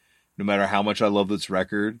eventually, no matter how much I love this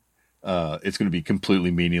record, it's going to be completely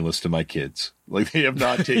meaningless to my kids. Like, they have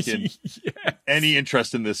not taken any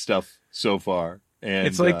interest in this stuff so far. And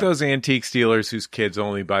it's like those antique dealers whose kids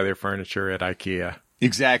only buy their furniture at IKEA.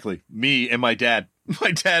 Exactly. Me and my dad.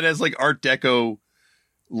 My dad has like Art Deco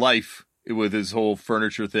life with his whole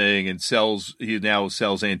furniture thing, and he now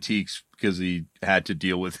sells antiques because he had to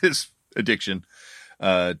deal with his addiction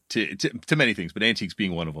to many things, but antiques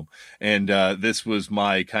being one of them. And this was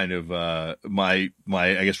my kind of my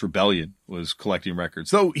I guess rebellion, was collecting records.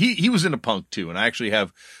 So he was into punk too, and I actually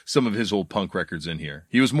have some of his old punk records in here.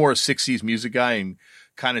 He was more a 60s music guy and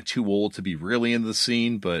kind of too old to be really in the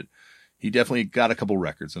scene, but he definitely got a couple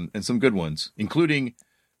records and some good ones, including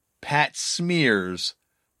Pat Smear's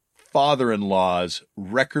father-in-law's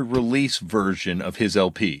record release version of his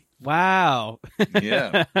LP. Wow.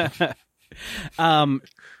 Yeah.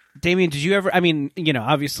 Damian, did you ever,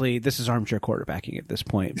 obviously this is armchair quarterbacking at this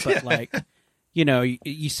point, but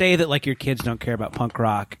you say that like your kids don't care about punk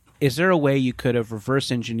rock. Is there a way you could have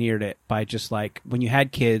reverse engineered it by just like when you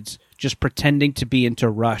had kids, just pretending to be into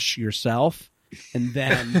Rush yourself, and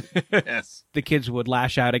then the kids would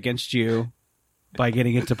lash out against you by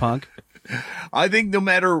getting into punk? I think no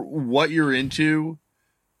matter what you're into,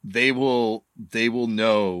 they will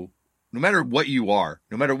know, no matter what you are,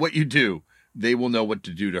 no matter what you do, they will know what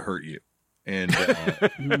to do to hurt you. And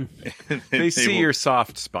they see your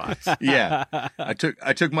soft spots. Yeah. I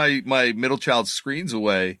took my middle child's screens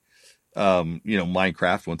away,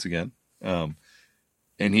 Minecraft once again. And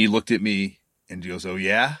he looked at me and he goes, "Oh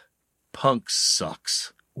yeah? Punk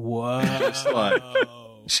sucks." Whoa.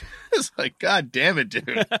 It's like, God damn it,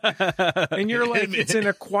 dude. And you're like, it's an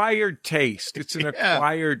acquired taste. It's an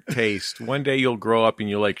acquired taste. One day you'll grow up and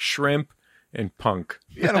you'll like shrimp and punk.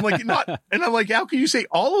 Yeah, and I'm like, how can you say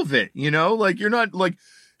all of it? Like, you're not like,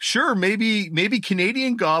 Sure, maybe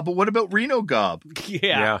Canadian gob, but what about Reno gob?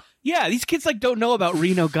 Yeah, these kids don't know about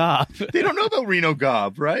Reno gob. They don't know about Reno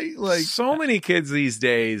gob, right? So many kids these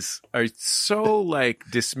days are so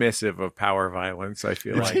dismissive of power violence, I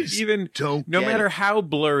feel like. Even don't no matter it. How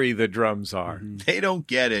blurry the drums are. They don't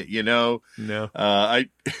get it, No.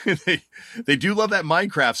 They do love that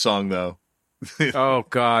Minecraft song though. Oh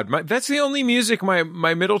God. That's the only music my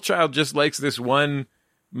middle child just likes, this one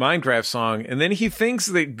Minecraft song, and then he thinks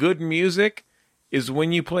that good music is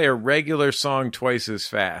when you play a regular song twice as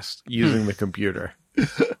fast using the computer.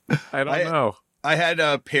 I don't know. I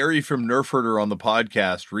had Perry from Nerf Herder on the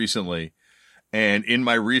podcast recently, and in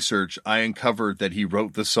my research, I uncovered that he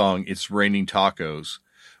wrote the song "It's Raining Tacos,"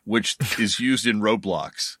 which is used in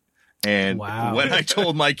Roblox. And when I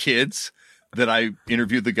told my kids that I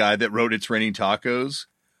interviewed the guy that wrote "It's Raining Tacos,"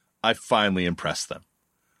 I finally impressed them.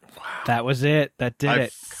 Wow. That was it. That did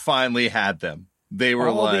it. I finally had them. They were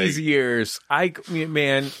all these years. I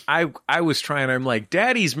was trying. I'm like,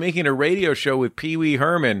 Daddy's making a radio show with Pee Wee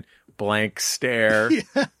Herman. Blank stare.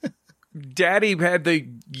 Yeah. Daddy had the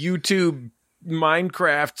YouTube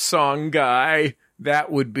Minecraft song guy.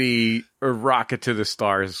 That would be a rocket to the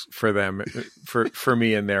stars for them, for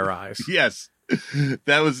me in their eyes. Yes.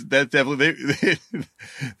 That definitely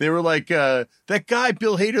they were like, that guy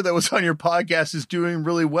Bill Hader that was on your podcast is doing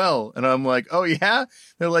really well, and I'm like, oh yeah.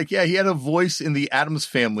 They're like, yeah, he had a voice in the Addams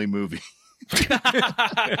Family movie.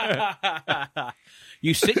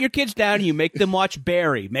 You sit your kids down and you make them watch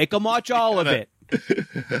Barry. Make them watch all of it.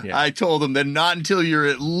 Yeah. I told them that not until you're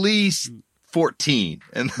at least 14.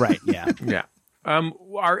 And right, yeah. Yeah.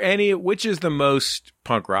 Which is the most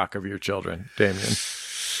punk rock of your children, Damian?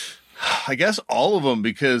 I guess all of them,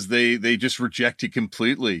 because they just reject it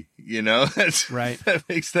completely. That's right. That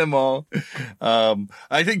makes them all.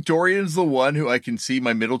 I think Dorian's the one who I can see,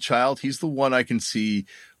 my middle child. He's the one I can see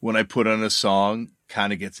when I put on a song,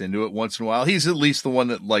 kind of gets into it once in a while. He's at least the one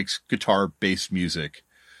that likes guitar-based music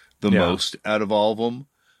the most out of all of them.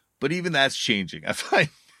 But even that's changing. I find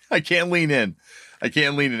I can't lean in.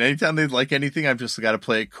 Anytime they like anything, I've just got to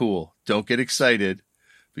play it cool. Don't get excited,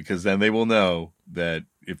 because then they will know that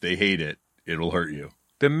if they hate it, it'll hurt you.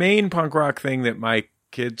 The main punk rock thing that my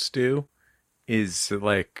kids do is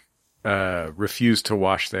refuse to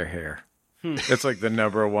wash their hair. That's the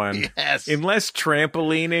number one. Yes. Unless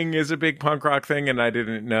trampolining is a big punk rock thing and I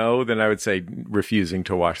didn't know, then I would say refusing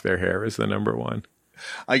to wash their hair is the number one.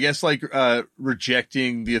 I guess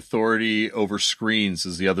rejecting the authority over screens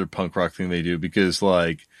is the other punk rock thing they do, because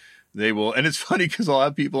they will, and it's funny because I'll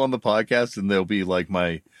have people on the podcast and they'll be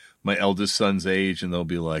my eldest son's age, and they'll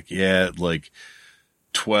be 12.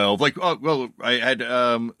 I had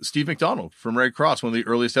Steve McDonald from Red Cross, one of the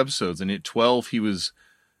earliest episodes, and at 12 he was,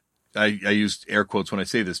 I used air quotes when I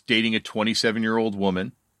say this, dating a 27-year-old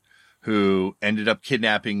woman who ended up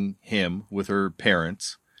kidnapping him with her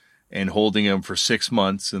parents and holding him for 6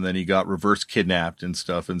 months, and then he got reverse kidnapped and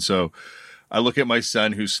stuff. And so I look at my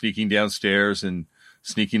son who's sneaking downstairs and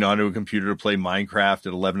sneaking onto a computer to play Minecraft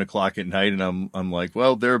at 11 o'clock at night. And I'm like,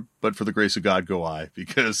 well, but for the grace of God go I,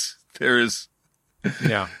 because there is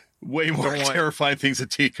way more terrifying things that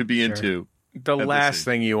T could be into. The last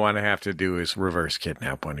thing you want to have to do is reverse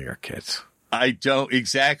kidnap one of your kids. I don't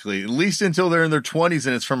exactly, at least until they're in their 20s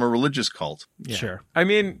and it's from a religious cult. Yeah. Sure. I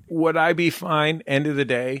mean, would I be fine end of the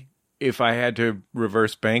day if I had to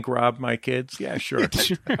reverse bank rob my kids? Yeah, sure.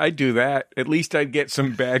 I'd do that. At least I'd get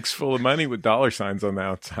some bags full of money with dollar signs on the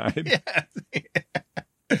outside. Yeah.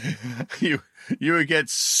 You would get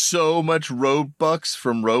so much Robux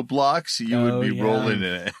from Roblox, you would be rolling in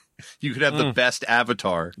it. You could have the best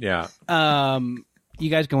avatar. Yeah. You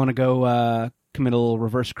guys want to go commit a little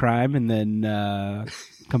reverse crime and then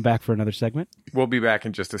come back for another segment? We'll be back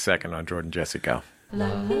in just a second on Jordan Jesse Go.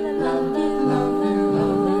 Love you, love you, love you,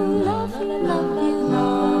 love you, love you, love you,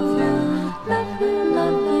 love you,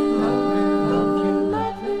 love you, love you, love you,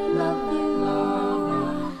 love you, love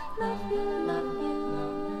you,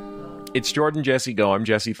 love you. It's Jordan Jesse Go. I'm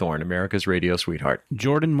Jesse Thorne, America's radio sweetheart.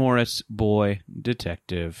 Jordan Morris, boy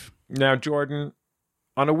detective. Now, Jordan,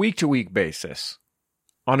 on a week-to-week basis,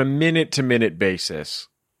 on a minute-to-minute basis,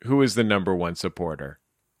 who is the number one supporter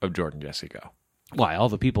of Jordan Jesse Go? Why, all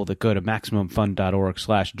the people that go to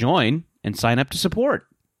MaximumFun.org/join and sign up to support.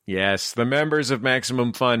 Yes, the members of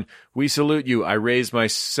Maximum Fun, we salute you. I raise my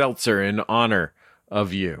seltzer in honor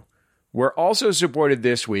of you. We're also supported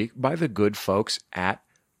this week by the good folks at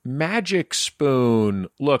Magic Spoon.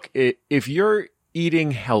 Look, if you're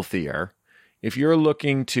eating healthier, if you're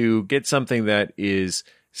looking to get something that is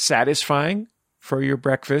satisfying for your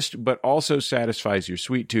breakfast, but also satisfies your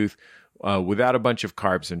sweet tooth without a bunch of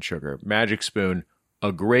carbs and sugar, Magic Spoon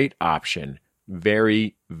a great option.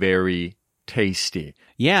 Very, very tasty.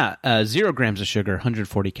 Yeah, 0 grams of sugar,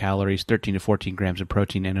 140 calories, 13 to 14 grams of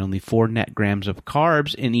protein, and only 4 net grams of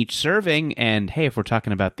carbs in each serving. And hey, if we're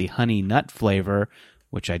talking about the honey nut flavor,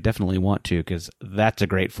 which I definitely want to because that's a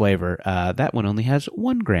great flavor, that one only has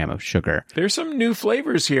 1 gram of sugar. There's some new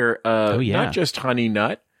flavors here. Not just honey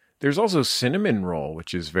nut. There's also cinnamon roll,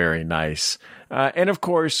 which is very nice. And of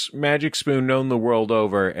course, Magic Spoon, known the world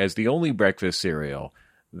over as the only breakfast cereal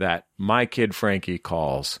that my kid Frankie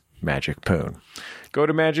calls Magic Poon. Go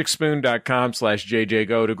to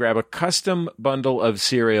magicspoon.com/JJGo to grab a custom bundle of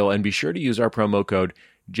cereal and be sure to use our promo code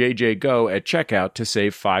JJGo at checkout to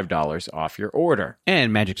save $5 off your order.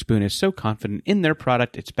 And Magic Spoon is so confident in their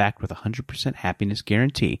product, it's backed with a 100% happiness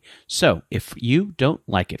guarantee. So if you don't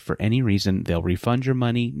like it for any reason, they'll refund your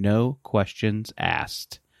money, no questions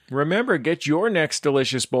asked. Remember, get your next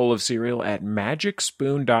delicious bowl of cereal at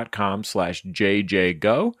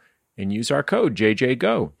magicspoon.com/JJGo and use our code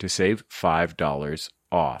JJGO to save $5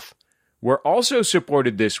 off. We're also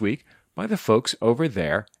supported this week by the folks over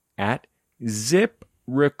there at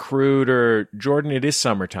ZipRecruiter. Jordan, it is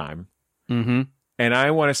summertime. Mm-hmm. And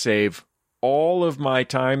I want to save all of my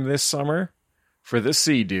time this summer for the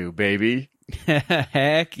Sea-Doo, baby.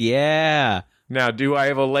 Heck yeah. Now, do I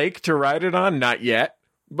have a lake to ride it on? Not yet.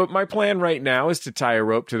 But my plan right now is to tie a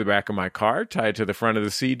rope to the back of my car, tie it to the front of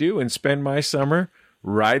the Sea-Doo, and spend my summer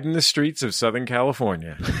riding the streets of Southern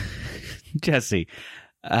California. Jesse,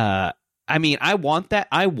 I mean, I want that.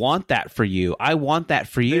 I want that for you. I want that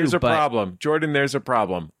for you. There's a problem. Jordan, there's a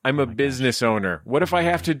problem. I'm a business owner. What if I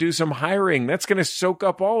have to do some hiring? That's going to soak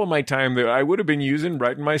up all of my time that I would have been using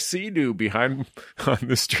riding my Sea-Doo behind on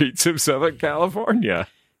the streets of Southern California.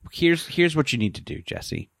 Here's what you need to do,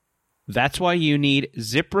 Jesse. That's why you need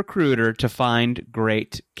ZipRecruiter to find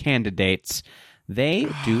great candidates. They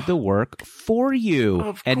do the work for you.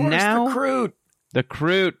 Of and course, now the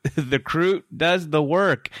Crute. The Crute does the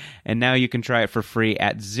work. And now you can try it for free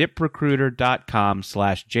at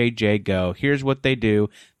ZipRecruiter.com/JJGo. Here's what they do.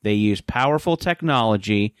 They use powerful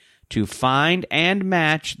technology to find and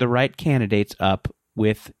match the right candidates up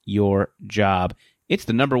with your job. It's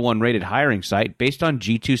the #1 rated hiring site based on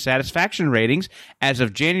G2 satisfaction ratings as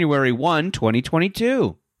of January 1,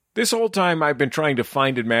 2022. This whole time I've been trying to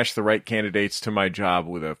find and match the right candidates to my job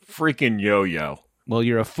with a freaking yo-yo. Well,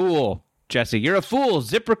 you're a fool, Jesse. You're a fool.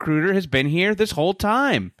 ZipRecruiter has been here this whole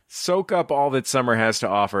time. Soak up all that summer has to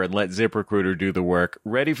offer and let ZipRecruiter do the work.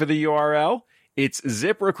 Ready for the URL? It's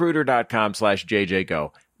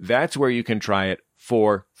ZipRecruiter.com/JJGo. That's where you can try it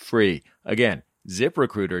for free. Again,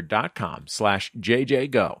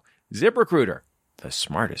 ZipRecruiter.com/JJGo. ZipRecruiter, the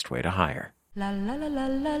smartest way to hire. La la la la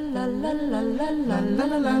la la la la la la la.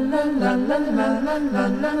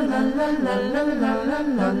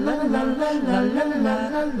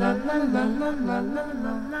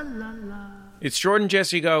 It's Jordan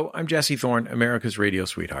Jesse Go. I'm Jesse Thorne, America's radio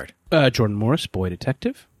sweetheart. Jordan Morris, boy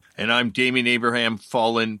detective. And I'm Damian Abraham,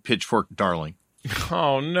 fallen pitchfork darling.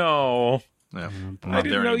 Oh, no. Yeah, I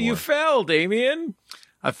didn't know you fell, Damian.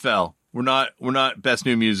 I fell. We're not best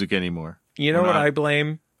new music anymore. You know what I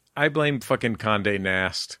blame? I blame fucking Condé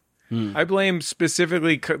Nast. I blame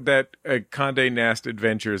specifically that Condé Nast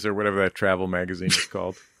Adventures or whatever that travel magazine is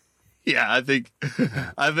called. Yeah, I think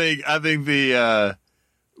the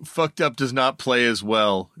fucked up does not play as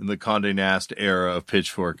well in the Condé Nast era of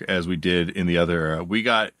Pitchfork as we did in the other era.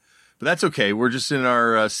 But that's okay. We're just in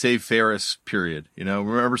our Save Ferris period. You know,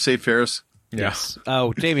 remember Save Ferris? Yes.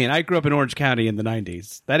 Oh, Damian, I grew up in Orange County in the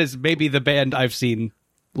 90s. That is maybe the band I've seen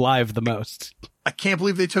live the most. I can't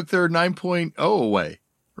believe they took their 9.0 away,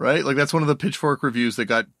 right? Like that's one of the Pitchfork reviews that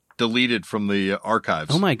got deleted from the archives.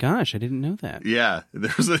 Oh my gosh, I didn't know that. Yeah, they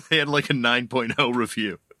had like a 9.0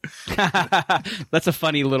 review. That's a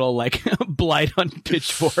funny little like blight on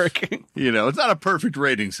Pitchfork. You know, it's not a perfect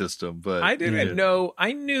rating system, but I didn't know.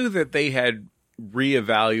 I knew that they had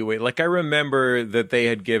reevaluated. Like I remember that they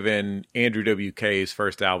had given Andrew WK's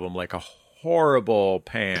first album like a horrible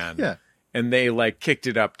pan. Yeah. And they like kicked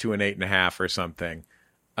it up to an 8.5 or something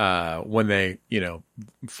when they,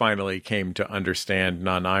 finally came to understand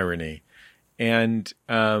non-irony. And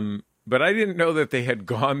but I didn't know that they had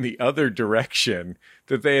gone the other direction.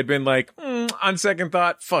 That they had been like, on second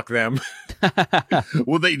thought, fuck them.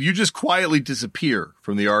 Well, you just quietly disappear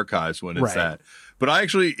from the archives when it's that. But I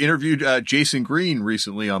actually interviewed Jason Green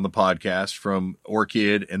recently on the podcast from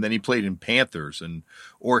Orchid, and then he played in Panthers. And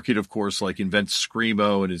Orchid, of course, like invents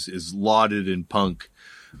screamo and is lauded in punk.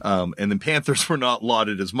 And then Panthers were not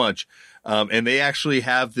lauded as much. And they actually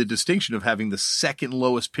have the distinction of having the second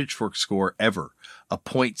lowest Pitchfork score ever, a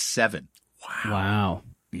 0.7. Wow.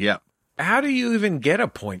 Yeah. how do you even get a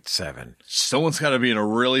 0.7? Someone's got to be in a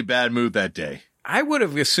really bad mood that day. I would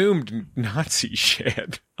have assumed Nazi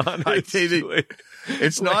shit, honestly.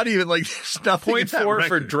 It's not even like there's nothing. 0.4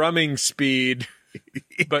 for drumming speed.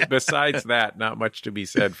 But besides that, not much to be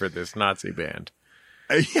said for this Nazi band.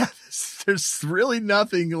 Yeah, there's really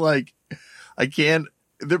nothing like I can't.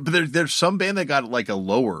 There's some band that got like a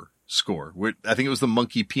lower score. I think it was the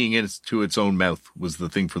monkey peeing into its own mouth was the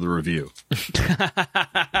thing for the review.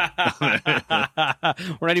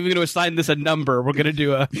 We're not even going to assign this a number. We're going to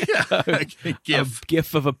do a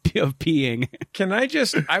gif of peeing. Can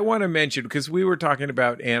I want to mention, because we were talking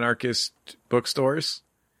about anarchist bookstores.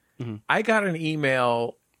 Mm-hmm. I got an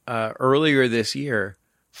email earlier this year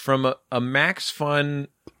from a Max Fun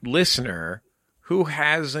listener who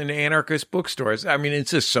has an anarchist bookstore. I mean,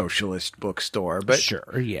 it's a socialist bookstore, but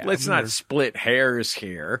sure, yeah. Let's not split hairs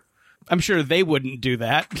here. I'm sure they wouldn't do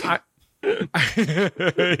that.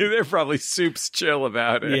 They're probably soups chill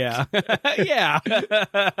about it. Yeah. Yeah.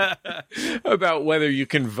 About whether you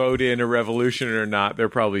can vote in a revolution or not. They're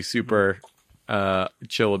probably super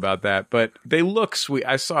chill about that. But they look sweet.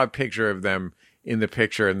 I saw a picture of them in the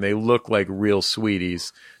picture, and they look like real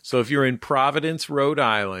sweeties. So if you're in Providence, Rhode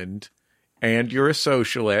Island, and you're a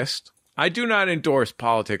socialist, I do not endorse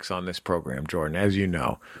politics on this program, Jordan, as you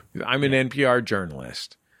know. I'm an NPR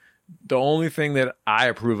journalist. The only thing that I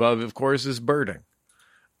approve of course, is birding.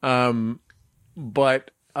 But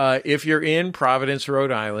if you're in Providence,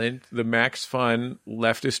 Rhode Island, the Max Fun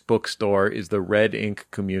leftist bookstore is the Red Ink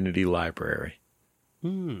Community Library.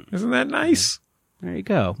 Isn't that nice? There you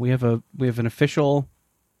go. We have an official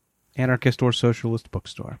anarchist or socialist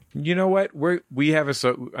bookstore. You know what? We have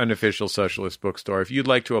an official socialist bookstore. If you'd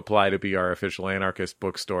like to apply to be our official anarchist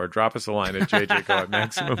bookstore, drop us a line at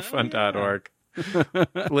jjgo@maximumfun.org.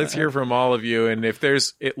 Let's hear from all of you. And if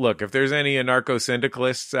there's any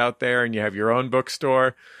anarcho-syndicalists out there and you have your own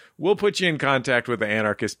bookstore, we'll put you in contact with the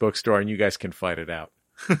anarchist bookstore and you guys can fight it out.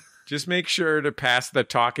 Just make sure to pass the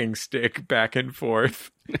talking stick back and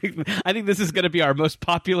forth. I think this is going to be our most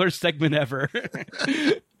popular segment ever.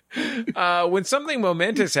 When something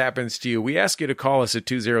momentous happens to you, we ask you to call us at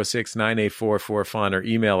 206-9844-FUN or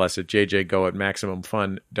email us at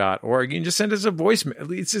jjgo@maximumfun.org. You can just send us a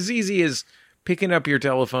voicemail. It's as easy as picking up your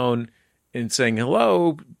telephone and saying,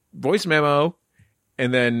 hello, voice memo,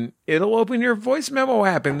 and then it'll open your voice memo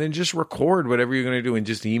app and then just record whatever you're going to do and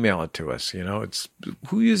just email it to us. You know,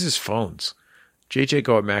 who uses phones?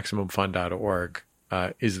 jjgo@maximumfun.org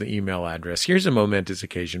is the email address. Here's a momentous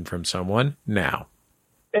occasion from someone now.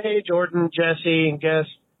 Hey, Jordan, Jesse, and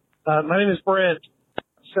guests. My name is Brent.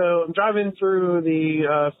 So I'm driving through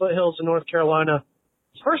the foothills of North Carolina.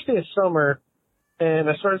 It's first day of summer, and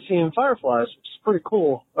I started seeing fireflies, which is pretty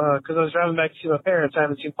cool because I was driving back to see my parents. I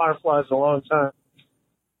haven't seen fireflies in a long time.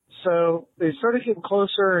 So they started getting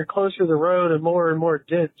closer and closer to the road and more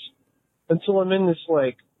dense until I'm in this,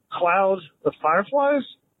 like, cloud of fireflies,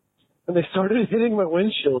 and they started hitting my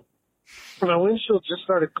windshield. My windshield just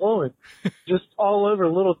started glowing, just all over,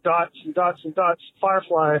 little dots and dots and dots,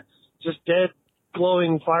 firefly, just dead,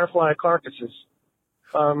 glowing firefly carcasses.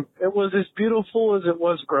 It was as beautiful as it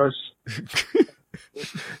was gross.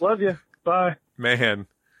 Love you. Bye. Man,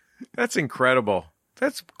 that's incredible.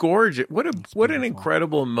 That's gorgeous. What an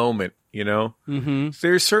incredible moment, you know? Mm-hmm.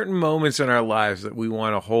 There's certain moments in our lives that we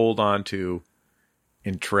want to hold on to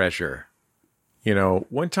and treasure. You know,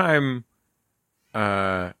 one time,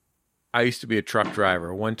 I used to be a truck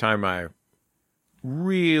driver. One time I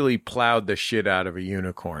really plowed the shit out of a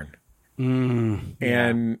unicorn.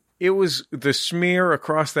 And it was the smear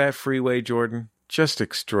across that freeway, Jordan, just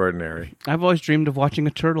extraordinary. I've always dreamed of watching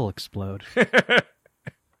a turtle explode.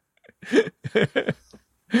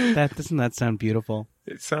 Doesn't that sound beautiful?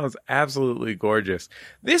 It sounds absolutely gorgeous.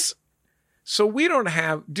 So we don't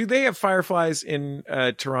have, do they have fireflies in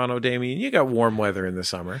Toronto, Damian? You got warm weather in the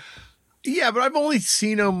summer. Yeah, but I've only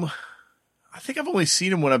seen them. I think I've only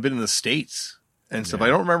seen them when I've been in the States and stuff. I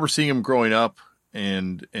don't remember seeing them growing up,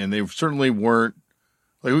 and they certainly weren't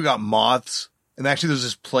like, we got moths. And actually there's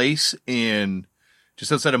this place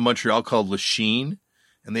just outside of Montreal called Lachine,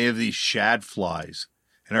 and they have these shad flies.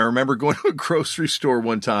 And I remember going to a grocery store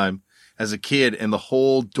one time as a kid, and the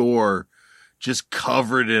whole door just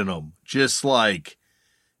covered in them, just like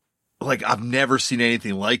I've never seen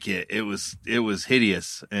anything like it. It was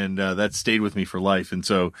hideous, and that stayed with me for life. And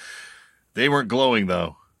so they weren't glowing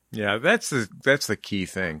though. Yeah, that's the key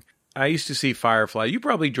thing. I used to see fireflies. You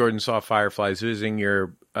probably, Jordan, saw fireflies visiting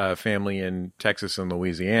your family in Texas and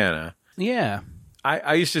Louisiana. Yeah.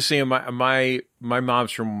 I used to see them. My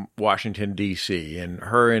mom's from Washington, D.C., and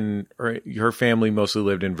her family mostly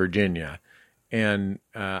lived in Virginia. And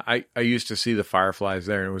I used to see the fireflies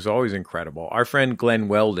there, and it was always incredible. Our friend Glenn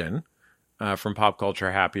Weldon from Pop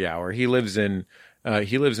Culture Happy Hour, he lives in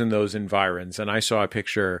those environs, and I saw a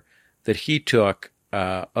picture that he took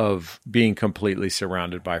of being completely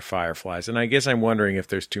surrounded by fireflies. And I guess I'm wondering if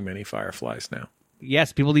there's too many fireflies now.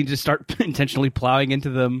 Yes, people need to start intentionally plowing into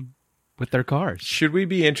them with their cars. Should we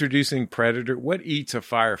be introducing predator? What eats a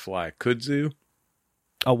firefly? Kudzu?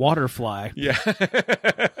 A water fly. Yeah.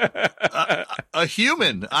 A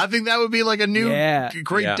human. I think that would be like a new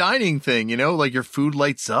great dining thing, like your food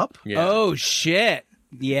lights up. Yeah. Oh, shit.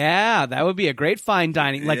 Yeah, that would be a great fine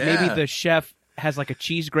dining. Like maybe the chef has like a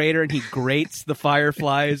cheese grater and he grates the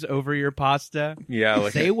fireflies over your pasta. Yeah.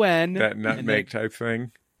 Like Say when. That nutmeg type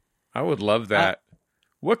thing. I would love that.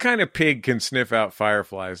 What kind of pig can sniff out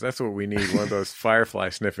fireflies? That's what we need, one of those firefly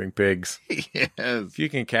sniffing pigs. Yes. If you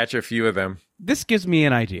can catch a few of them. This gives me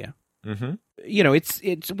an idea. Mm-hmm.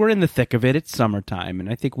 It's we're in the thick of it. It's summertime, and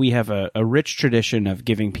I think we have a rich tradition of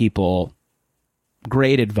giving people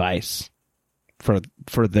great advice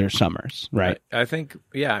for their summers, right? I think,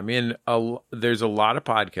 I mean, there's a lot of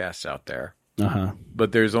podcasts out there, Uh-huh.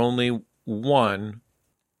 but there's only one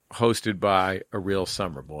hosted by a real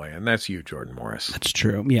summer boy, and that's you, Jordan Morris. That's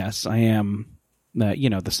true. Yes, I am.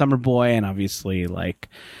 The summer boy, and obviously, like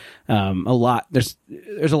a lot. There's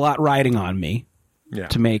a lot riding on me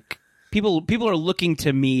to make people are looking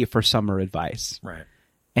to me for summer advice, right?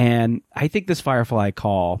 And I think this Firefly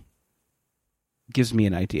call gives me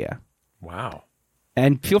an idea. Wow.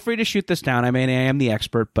 And feel free to shoot this down. I mean, I am the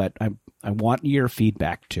expert, but I want your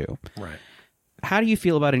feedback too. Right. How do you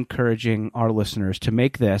feel about encouraging our listeners to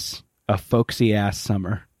make this a folksy ass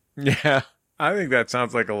summer? Yeah, I think that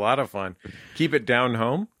sounds like a lot of fun. Keep it down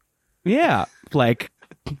home. Yeah, like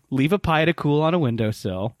leave a pie to cool on a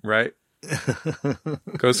windowsill. Right.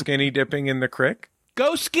 Go skinny dipping in the creek.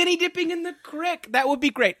 Go skinny dipping in the creek. That would be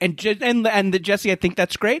great. And Jesse, I think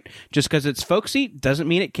that's great. Just because it's folksy doesn't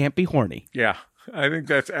mean it can't be horny. Yeah, I think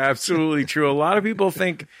that's absolutely true. A lot of people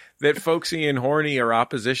think that folksy and horny are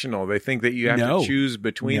oppositional. They think that you have to choose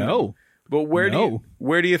between them. But where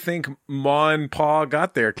do you think Ma and Pa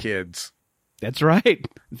got their kids? That's right.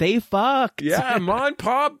 They fucked. Yeah, Ma and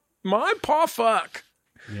Pa fuck.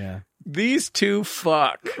 Yeah. These two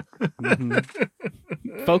fuck.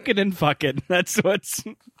 Mm-hmm. Fokin' and fucking. That's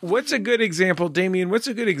What's a good example, Damian? What's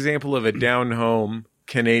a good example of a down home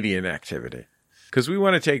Canadian activity? Because we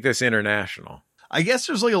want to take this international. I guess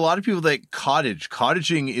there's like a lot of people that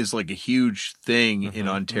cottaging is like a huge thing in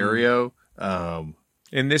Ontario. And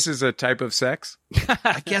this is a type of sex?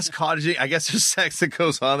 I guess cottaging. I guess there's sex that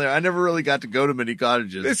goes on there. I never really got to go to many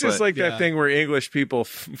cottages. This is like that thing where English people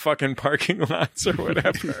fucking parking lots or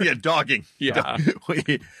whatever. Yeah, dogging. Yeah.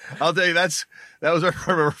 I'll tell you, that was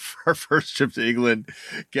our first trip to England,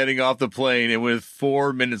 getting off the plane. And within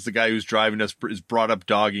 4 minutes, the guy who's driving us is brought up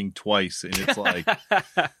dogging twice. And it's like,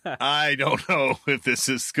 I don't know if this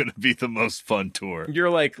is going to be the most fun tour. You're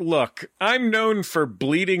like, look, I'm known for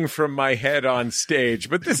bleeding from my head on stage,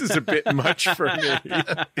 but this is a bit much for me.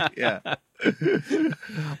 Yeah.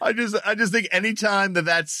 I just think anytime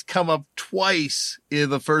that's come up twice in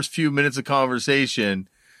the first few minutes of conversation,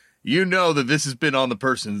 you know that this has been on the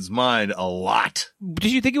person's mind a lot.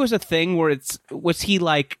 Did you think it was a thing where was he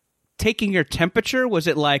like taking your temperature? Was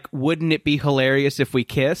it like, wouldn't it be hilarious if we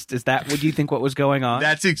kissed? Is that what you think what was going on?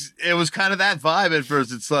 It was kind of that vibe at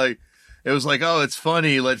first. It was like, oh, it's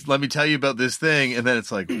funny. Let me tell you about this thing. And then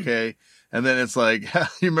it's like, okay. And then it's like,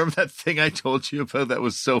 you remember that thing I told you about that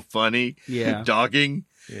was so funny? Yeah. Dogging?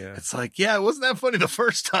 Yeah. It's like, yeah, it wasn't that funny the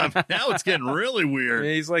first time. Now it's getting really weird.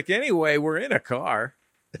 And he's like, anyway, we're in a car.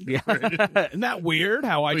 Yeah. Isn't that weird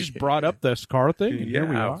how I just brought up this car thing? And here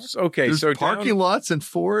we are. Okay, there's so parking lots and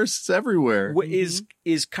forests everywhere. Is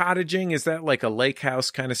cottaging, is that like a lake house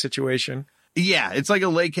kind of situation? Yeah, it's like a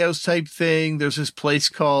lake house type thing. There's this place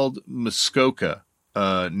called Muskoka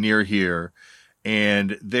near here.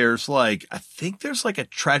 And I think there's like a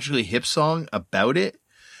Tragically Hip song about it.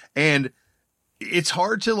 And it's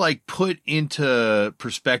hard to like put into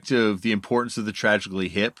perspective the importance of the Tragically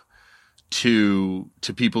Hip to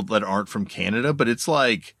people that aren't from Canada. But it's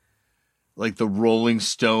like the Rolling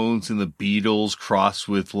Stones and the Beatles crossed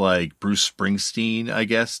with like Bruce Springsteen, I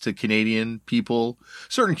guess, to Canadian people,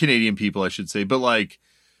 certain Canadian people, I should say. But like,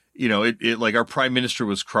 it like our prime minister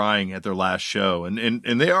was crying at their last show,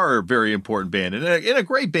 and they are a very important band and a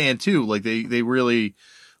great band too. Like they really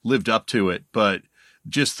lived up to it, but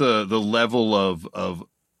just the level of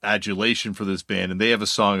adulation for this band. And they have a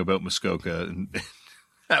song about Muskoka, and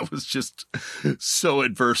that was just so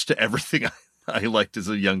adverse to everything I liked as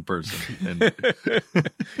a young person. And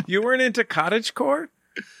you weren't into cottagecore?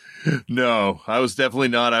 No, I was definitely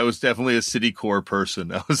not. I was definitely a city core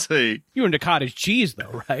person. You were into cottage cheese,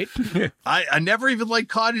 though, right? I never even liked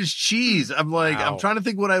cottage cheese. I'm like, Wow. I'm trying to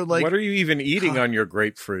think what I would like. What are you even eating on your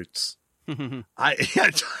grapefruits? I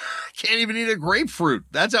can't even eat a grapefruit.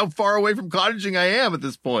 That's how far away from cottaging I am at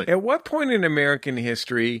this point. At what point in American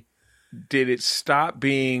history did it stop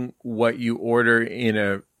being what you order in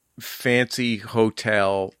a fancy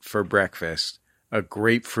hotel for breakfast, a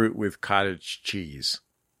grapefruit with cottage cheese?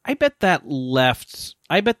 I bet that left.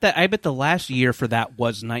 I bet the last year for that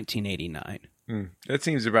was 1989. That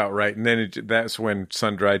seems about right. And then that's when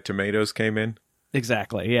sun-dried tomatoes came in.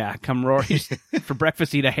 Exactly. Yeah. Come Rory for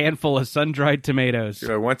breakfast. Eat a handful of sun-dried tomatoes.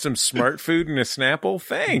 Do I want some smart food and a Snapple?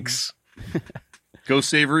 Thanks. Go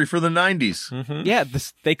savory for the 90s. Yeah.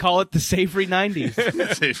 They call it the savory 90s.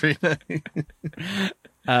 Savory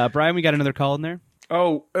 90s. Brian, we got another call in there.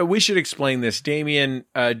 Oh, we should explain this. Damian,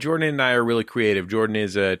 Jordan and I are really creative. Jordan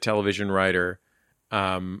is a television writer.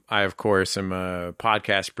 I, of course, am a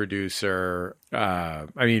podcast producer.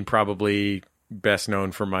 Probably best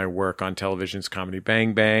known for my work on television's Comedy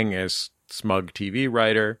Bang Bang as smug TV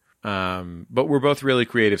writer. But we're both really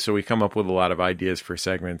creative, so we come up with a lot of ideas for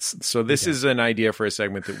segments. So this is an idea for a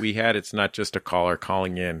segment that we had. It's not just a caller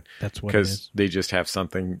calling in. That's what it is. Because they just have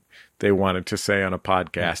something they wanted to say on a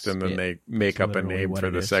podcast, and then they make up a name for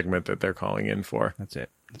the segment that they're calling in for. That's it.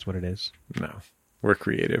 That's what it is. No, we're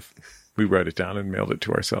creative. We wrote it down and mailed it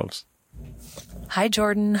to ourselves. Hi,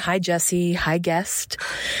 Jordan. Hi, Jesse. Hi, guest.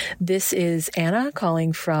 This is Anna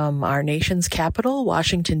calling from our nation's capital,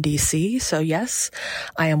 Washington, D.C. So, yes,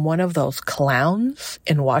 I am one of those clowns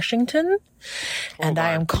in Washington. And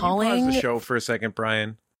I am calling... Can you pause the show for a second,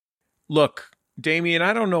 Brian? Look, Damian,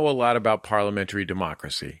 I don't know a lot about parliamentary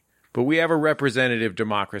democracy, but we have a representative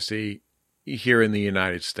democracy here in the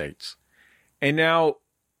United States. And now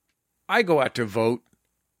I go out to vote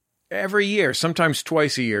every year, sometimes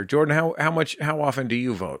twice a year. Jordan, how often do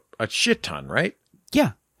you vote? A shit ton, right?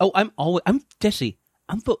 Yeah. Oh, I'm Jesse.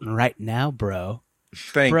 I'm voting right now, bro.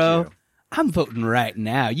 Thank bro, you. I'm voting right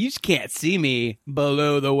now. You just can't see me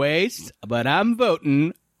below the waist, but I'm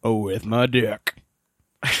voting with my dick.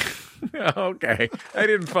 Okay. I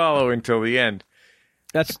didn't follow until the end.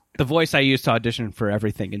 That's the voice I used to audition for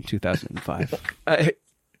everything in 2005.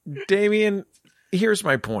 Damian, here's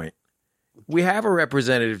my point. We have a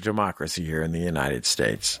representative democracy here in the United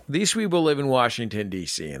States. These people live in Washington,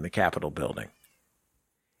 D.C., in the Capitol building.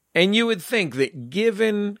 And you would think that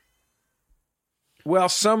given, well,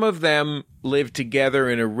 some of them live together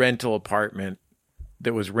in a rental apartment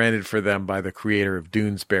that was rented for them by the creator of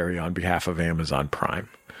Doonesbury on behalf of Amazon Prime.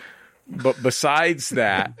 But besides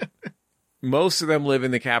that, most of them live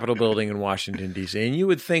in the Capitol building in Washington, D.C. And you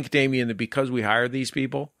would think, Damian, that because we hired these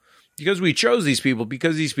people, because we chose these people,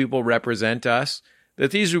 because these people represent us, that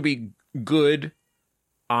these would be good,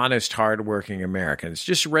 honest, hardworking Americans,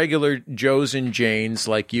 just regular Joes and Janes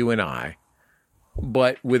like you and I,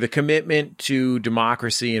 but with a commitment to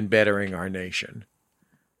democracy and bettering our nation.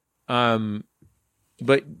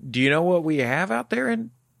 But do you know what we have out there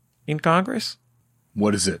in Congress?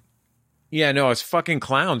 What is it? Yeah, no, it's fucking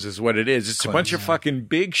clowns is what it is. It's a bunch of fucking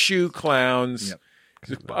big shoe clowns,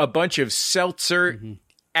 a bunch of seltzer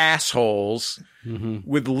assholes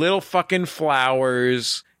with little fucking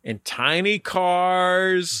flowers and tiny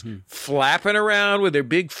cars flapping around with their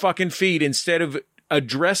big fucking feet instead of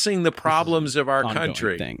addressing the problems of our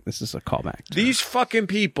country. Thing. This is a callback. These fucking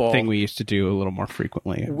people, thing we used to do a little more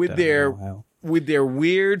frequently with their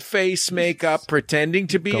weird face makeup, pretending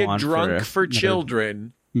to be a drunk for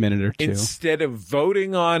children. Minute or two instead of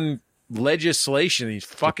voting on legislation. These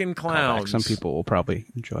fucking clowns. Some people will probably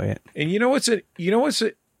enjoy it. And you know what's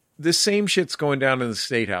the same shit's going down in the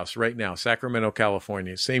State House right now, Sacramento,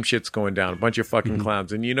 California. Same shit's going down. A bunch of fucking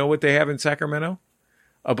clowns. And you know what they have in Sacramento?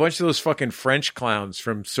 A bunch of those fucking French clowns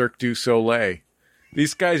from Cirque du Soleil.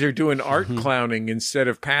 These guys are doing art clowning instead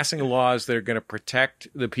of passing laws that are going to protect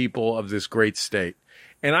the people of this great state.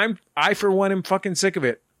 And I for one am fucking sick of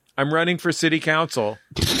it. I'm running for city council.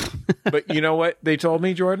 But you know what they told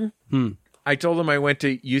me, Jordan? I told them I went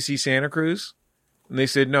to UC Santa Cruz. And they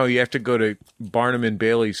said, no, you have to go to Barnum and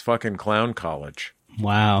Bailey's fucking clown college.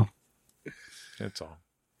 Wow. That's all.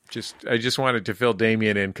 I just wanted to fill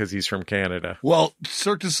Damian in because he's from Canada. Well,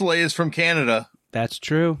 Cirque du Soleil is from Canada. That's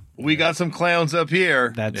true. We got some clowns up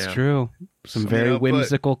here. That's true. Some very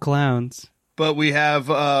whimsical clowns. But we have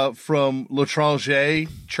from L'Étranger,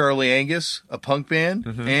 Charlie Angus, a punk band.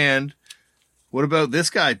 And what about this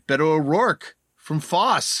guy, Beto O'Rourke from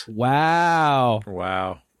Foss? Wow.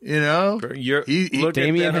 You know,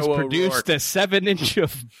 Damian has produced the 7-inch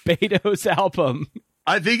of Beto's album.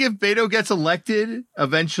 I think if Beto gets elected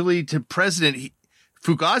eventually to president,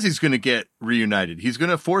 Fugazi's going to get reunited. He's going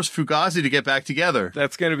to force Fugazi to get back together.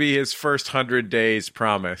 That's going to be his first 100 days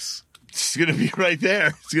promise. It's going to be right there.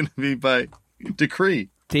 It's going to be by decree.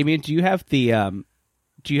 Damian, do you have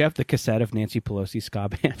the cassette of Nancy Pelosi's ska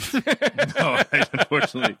band? No,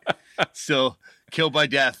 unfortunately, still killed by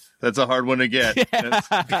death. That's a hard one to get.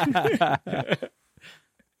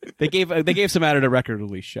 They gave some out at a record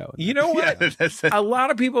release show. You know what? Yeah, a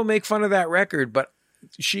lot of people make fun of that record, but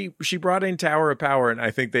she brought in Tower of Power, and I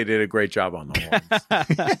think they did a great job on the horns.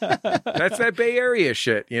 That's that Bay Area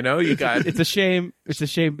shit, you know. You got It's a shame.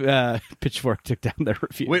 Pitchfork took down their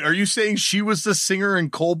review. Wait, are you saying she was the singer in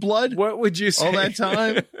Cold Blood? What would you say all that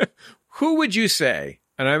time? Who would you say?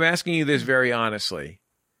 And I'm asking you this very honestly.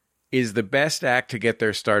 Is the best act to get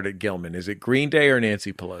their start at Gilman? Is it Green Day or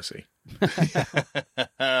Nancy Pelosi?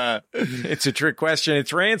 It's a trick question.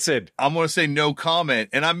 It's Rancid. I'm going to say no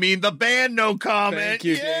comment. And I mean the band No Comment. Thank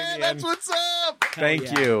you, yeah, Damian. that's what's up.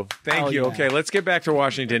 Thank you. Thank you. Yeah. Okay, let's get back to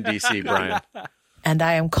Washington, D.C., Brian. And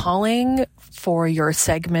I am calling for your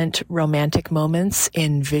segment Romantic Moments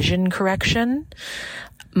in Vision Correction.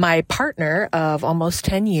 My partner of almost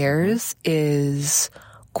 10 years is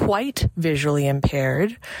quite visually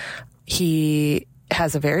impaired. He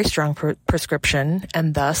has a very strong prescription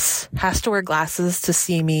and thus has to wear glasses to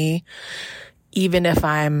see me, even if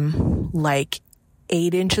I'm like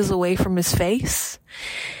 8 inches away from his face.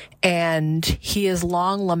 And he has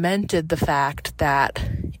long lamented the fact that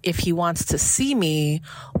if he wants to see me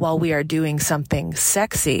while we are doing something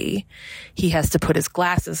sexy, he has to put his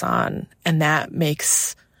glasses on. And that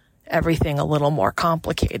makes everything a little more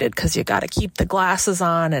complicated because you got to keep the glasses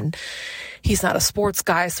on, and he's not a sports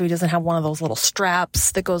guy, so he doesn't have one of those little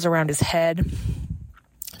straps that goes around his head.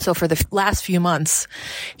 So for the last few months,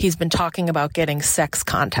 he's been talking about getting sex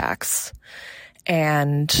contacts.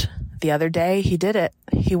 And the other day he did it.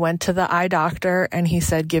 He went to the eye doctor and he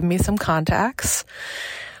said, give me some contacts,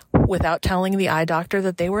 without telling the eye doctor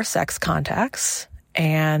that they were sex contacts.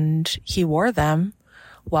 And he wore them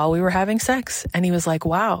while we were having sex. And he was like,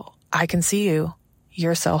 wow, I can see you.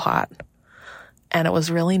 You're so hot. And it was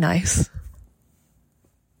really nice.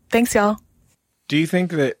 Thanks, y'all. Do you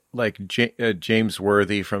think that like James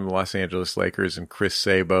Worthy from the Los Angeles Lakers and Chris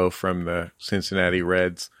Sabo from the Cincinnati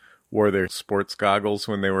Reds wore their sports goggles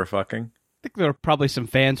when they were fucking? I think there were probably some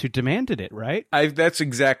fans who demanded it, right? That's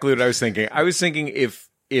exactly what I was thinking. I was thinking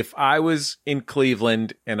if I was in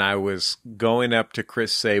Cleveland and I was going up to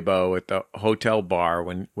Chris Sabo at the hotel bar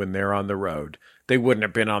when they're on the road, they wouldn't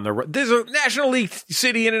have been on the road. There's a National League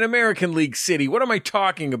city and an American League city. What am I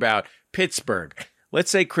talking about? Pittsburgh. Let's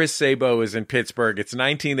say Chris Sabo is in Pittsburgh. It's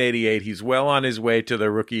 1988. He's well on his way to the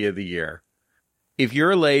Rookie of the Year. If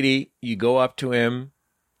you're a lady, you go up to him.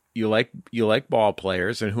 You like ball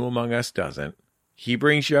players, and who among us doesn't? He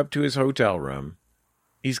brings you up to his hotel room.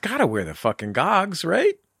 He's got to wear the fucking gogs,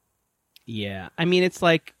 right? Yeah. I mean, it's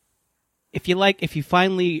like if you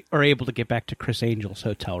finally are able to get back to Chris Angel's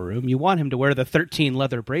hotel room, you want him to wear the 13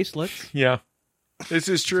 leather bracelets. Yeah. This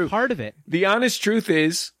is true. Part of it. The honest truth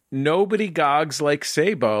is nobody gogs like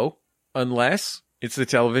Sabo unless it's the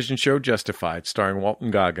television show Justified, starring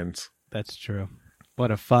Walton Goggins. That's true.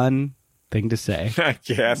 What a fun thing to say. I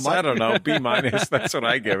guess. I don't know. B-. That's what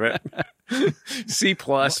I give it. C+,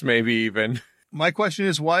 maybe even. My question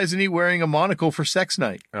is, why isn't he wearing a monocle for sex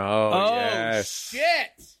night? Oh yes.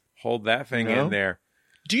 Shit! Hold that thing No? in there.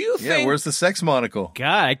 Do you Yeah, think... where's the sex monocle?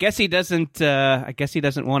 God, I guess he doesn't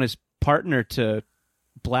want his partner to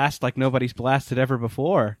blast like nobody's blasted ever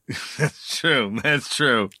before. That's true. That's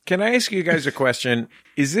true. Can I ask you guys a question?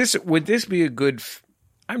 Would this be a good...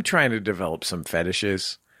 I'm trying to develop some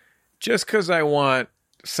fetishes. Just because I want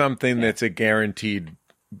something that's a guaranteed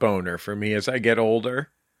boner for me as I get older.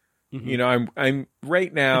 Mm-hmm. You know, I'm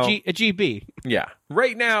right now... A GB. Yeah.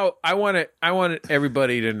 Right now, I want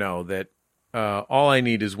everybody to know that all I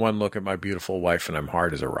need is one look at my beautiful wife and I'm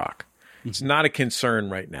hard as a rock. Mm-hmm. It's not a concern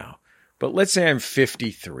right now. But let's say I'm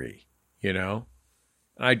 53, you know,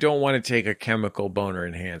 and I don't want to take a chemical boner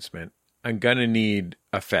enhancement. I'm going to need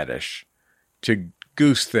a fetish to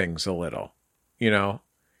goose things a little, you know,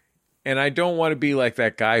 and I don't want to be like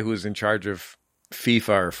that guy who's in charge of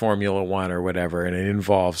FIFA or Formula One or whatever, and it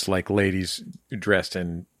involves like ladies dressed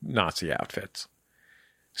in Nazi outfits.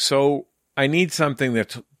 So I need something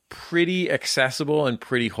that's pretty accessible and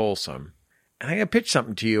pretty wholesome. And I'm going to pitch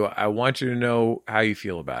something to you. I want you to know how you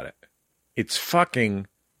feel about it. It's fucking,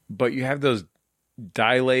 but you have those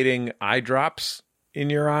dilating eye drops in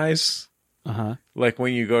your eyes. Uh-huh. Like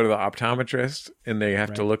when you go to the optometrist and they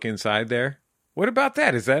have to look inside there. What about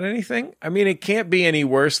that? Is that anything? I mean, it can't be any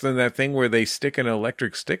worse than that thing where they stick an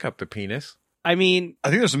electric stick up the penis. I mean, I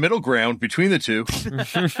think there's a middle ground between the two.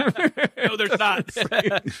 no, there's not.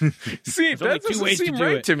 See, that only two doesn't ways to seem do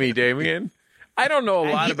right it. to me, Damien. I don't know a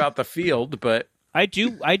lot about the field, but I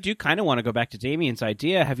do kind of want to go back to Damien's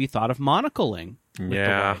idea. Have you thought of monocling with the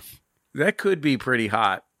yeah, wife? that could be pretty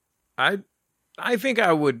hot. I think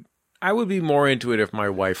I would be more into it if my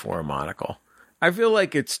wife wore a monocle. I feel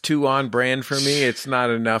like it's too on brand for me. It's not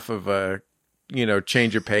enough of a,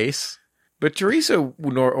 change of pace. But Teresa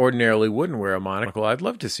ordinarily wouldn't wear a monocle. I'd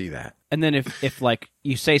love to see that. And then if like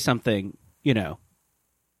you say something,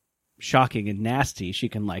 shocking and nasty, she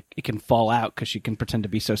can it can fall out because she can pretend to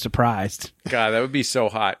be so surprised. God, that would be so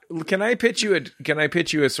hot. Can I pitch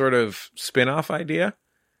you a sort of spin-off idea?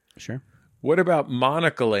 Sure. What about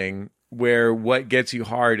monocling, where what gets you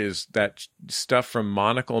hard is that stuff from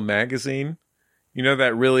Monocle magazine? You know,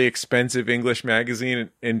 that really expensive English magazine,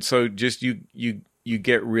 and so just you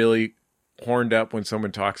get really horned up when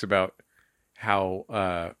someone talks about how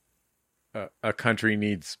a country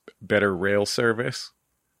needs better rail service,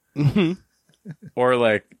 or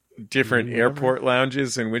like different airport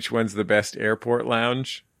lounges and which one's the best airport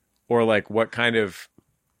lounge, or like what kind of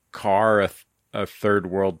car a third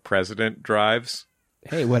world president drives.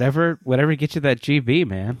 Hey, whatever gets you that GB,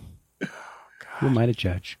 man. Who am I to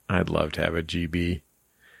judge? I'd love to have a GB.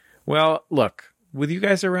 Well, look, with you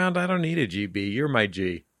guys around, I don't need a GB. You're my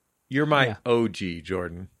G. You're my OG,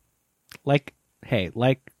 Jordan. Like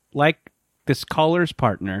this caller's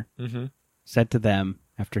partner said to them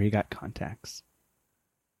after he got contacts.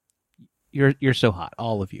 You're so hot.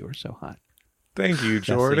 All of you are so hot. Thank you,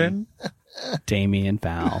 Jordan. Damien,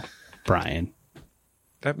 Val, Brian.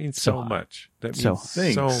 That means so much. That means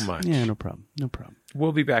so much. Yeah, no problem. No problem.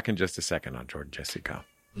 We'll be back in just a second on Jordan Jesse Go.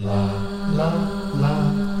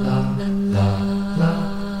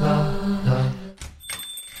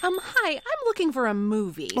 Hi, I'm looking for a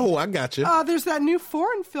movie. Oh, I got you. There's that new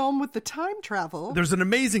foreign film with the time travel. There's an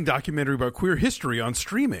amazing documentary about queer history on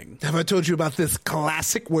streaming. Have I told you about this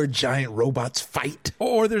classic where giant robots fight?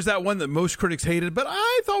 Or there's that one that most critics hated, but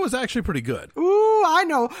I thought was actually pretty good. Ooh, I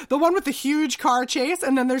know. The one with the huge car chase,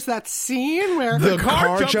 and then there's that scene where the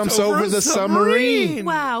car jumps over the submarine.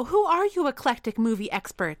 Wow, who are you eclectic movie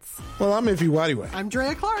experts? Well, I'm Ify Wadiwe. I'm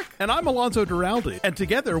Drea Clark. And I'm Alonzo Duralde. And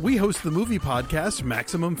together we host the movie podcast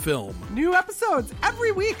Maximum Film. New episodes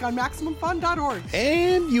every week on MaximumFun.org.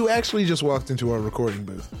 And you actually just walked into our recording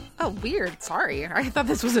booth. Oh, weird. Sorry. I thought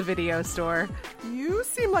this was a video store. You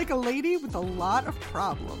seem like a lady with a lot of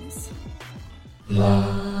problems.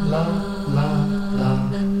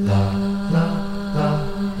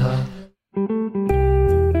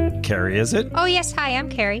 Carrie, is it? Oh, yes. Hi, I'm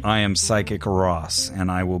Carrie. I am Psychic Ross, and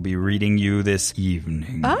I will be reading you this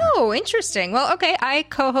evening. Oh, interesting. Well, okay. I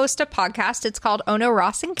co-host a podcast. It's called Oh No,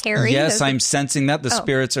 Ross and Carrie. Yes, I'm sensing that. The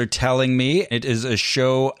spirits are telling me it is a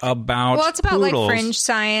show about Well, it's about poodles. like fringe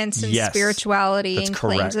science and spirituality and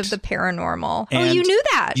claims of the paranormal. And you knew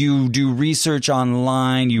that. You do research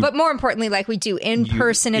online. But more importantly, like we do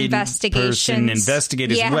in-person investigations. In-person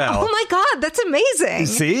investigate as well. Oh my God, that's amazing.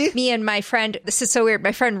 See? Me and my friend, this is so weird,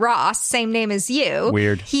 my friend Ross, same name as you.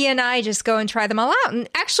 Weird. He and I just go and try them all out. And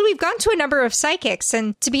actually, we've gone to a number of psychics.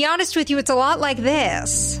 And to be honest with you, it's a lot like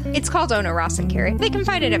this. It's called Oh No, Ross and Carrie. They can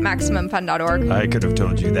find it at MaximumFun.org. I could have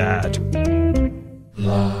told you that.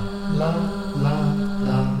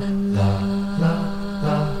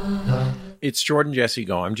 It's Jordan Jesse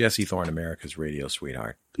Go. I'm Jesse Thorne, America's radio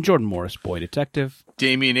sweetheart. Jordan Morris, boy detective.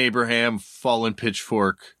 Damian Abraham, fallen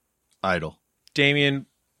pitchfork idol. Damien,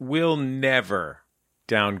 we'll never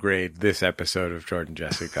downgrade this episode of Jordan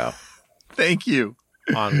Jesse Go. Thank you.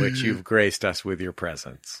 On which you've graced us with your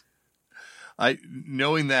presence.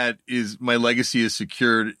 Knowing that is my legacy is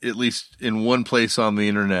secured, at least in one place on the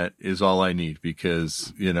internet, is all I need,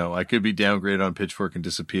 because, I could be downgraded on Pitchfork and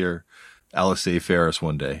disappear Alice A. Ferris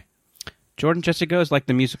one day. Jordan Jesse Go is like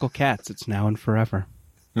the musical Cats. It's now and forever.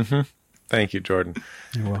 Mm-hmm. Thank you, Jordan.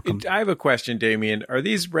 You're welcome. I have a question, Damien. Are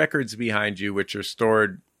these records behind you, which are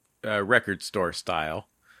stored record store style,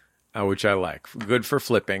 which I like, good for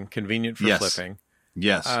flipping, convenient for flipping?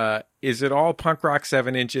 Yes. Is it all punk rock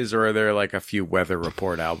 7 inches, or are there like a few Weather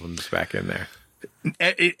Report albums back in there?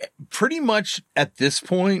 Pretty much at this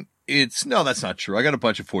point, no, that's not true. I got a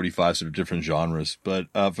bunch of 45s of different genres, but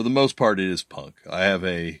for the most part, it is punk.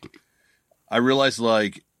 I realize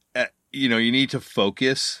you need to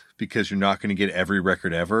focus, because you're not going to get every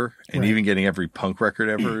record ever, and even getting every punk record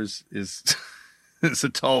ever is it's a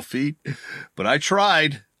tall feat. But I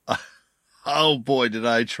tried. Oh boy, did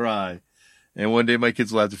I try. And one day my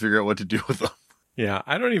kids will have to figure out what to do with them. Yeah,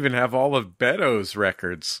 I don't even have all of Beto's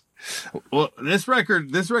records. Well, this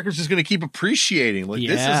record's just going to keep appreciating. Like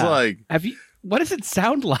this is like, what does it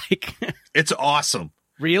sound like? It's awesome.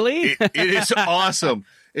 Really? It is awesome.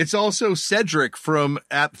 It's also Cedric from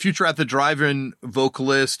Future at the Drive-In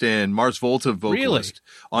vocalist and Mars Volta vocalist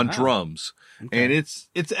on drums. Okay. And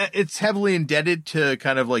it's heavily indebted to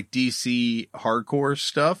kind of like DC hardcore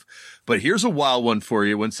stuff. But here's a wild one for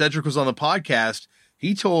you. When Cedric was on the podcast,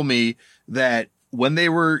 he told me that when they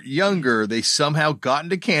were younger, they somehow got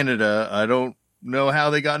into Canada. I don't know how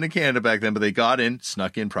they got into Canada back then, but they got in,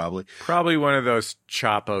 snuck in probably. Probably one of those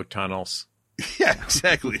Chapo tunnels. Yeah,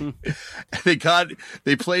 exactly.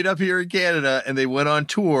 They played up here in Canada and they went on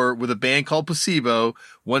tour with a band called Placebo.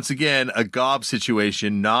 Once again, a gob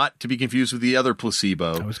situation, not to be confused with the other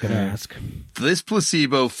Placebo. I was going to ask. This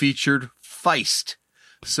Placebo featured Feist.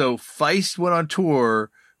 So Feist went on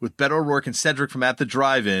tour with Beto O'Rourke and Cedric from At the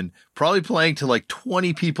Drive-In, probably playing to like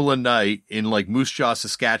 20 people a night in like Moose Jaw,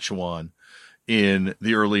 Saskatchewan in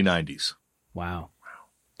the early 90s. Wow.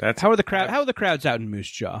 How are the crowds out in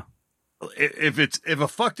Moose Jaw? If a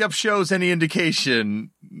fucked up show's any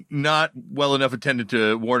indication, not well enough attended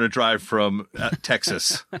to warrant a drive from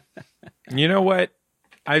Texas. You know what?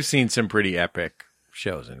 I've seen some pretty epic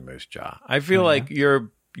shows in Moose Jaw. I feel like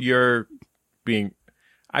you're being.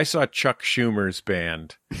 I saw Chuck Schumer's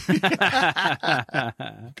band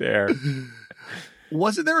there.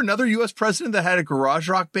 Wasn't there another U.S. president that had a garage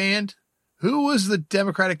rock band? Who was the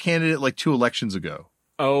Democratic candidate like 2 elections ago?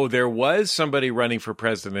 Oh, there was somebody running for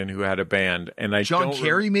president who had a band, and John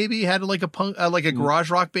Kerry maybe had like a punk, like a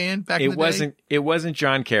garage rock band back in the day. It wasn't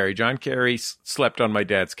John Kerry. John Kerry slept on my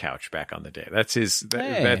dad's couch back on the day. That's his.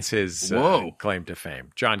 That's his claim to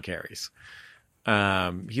fame. John Kerry's.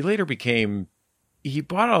 He later became. He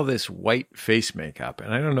bought all this white face makeup,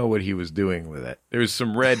 and I don't know what he was doing with it. There was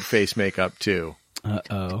some red face makeup too.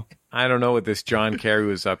 Uh-oh. I don't know what this John Kerry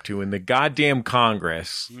was up to in the goddamn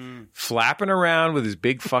Congress, flapping around with his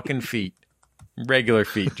big fucking feet, regular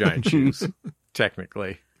feet, giant shoes,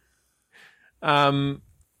 technically. Yeah,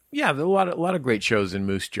 there are a lot of great shows in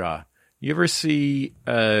Moose Jaw. You ever see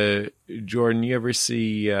Jordan? You ever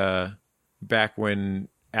see back when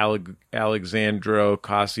Alexandra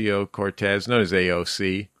Ocasio-Cortez, known as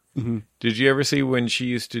AOC? Mm-hmm. Did you ever see when she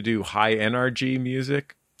used to do high NRG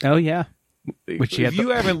music? Oh yeah. If you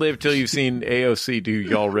haven't lived till you've seen AOC do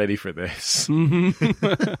Y'all Ready for This. It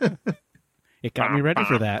got me ready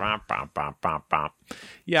for that.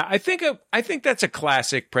 Yeah, I think that's a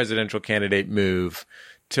classic presidential candidate move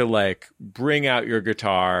to like bring out your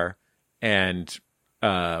guitar and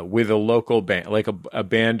with a local band, like a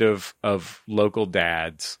band of local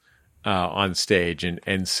dads on stage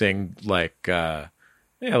and sing like a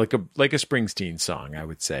Springsteen song, I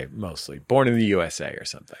would say, mostly Born in the USA or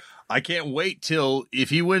something. I can't wait till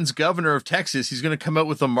if he wins governor of Texas, he's going to come out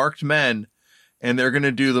with the Marked Men and they're going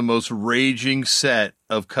to do the most raging set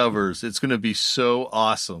of covers. It's going to be so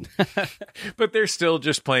awesome. But they're still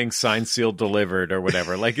just playing Signed, Sealed, Delivered or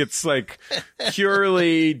whatever. Like it's like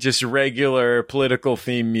purely just regular political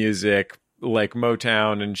theme music, like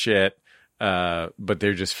Motown and shit. But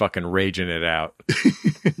they're just fucking raging it out.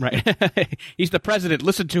 Right. He's the president.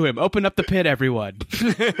 Listen to him. Open up the pit, everyone.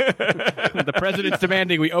 The president's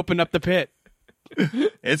demanding we open up the pit.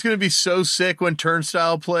 It's going to be so sick when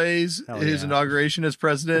Turnstile plays his inauguration as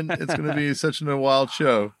president. It's going to be such a wild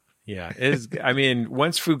show. Yeah. I mean,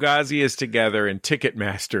 once Fugazi is together and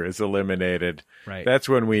Ticketmaster is eliminated, right, that's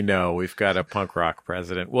when we know we've got a punk rock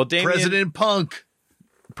president. Well, President Punk.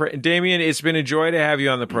 Damian, it's been a joy to have you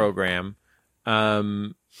on the program. Are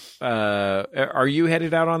you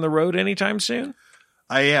headed out on the road anytime soon?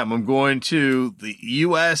 I am. I'm going to the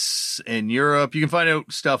U.S. and Europe. You can find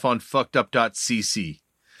out stuff on fuckedup.cc.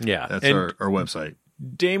 Yeah. That's our website.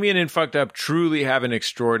 Damien and Fucked Up truly have an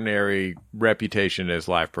extraordinary reputation as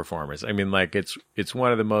live performers. I mean, like it's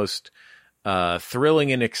one of the most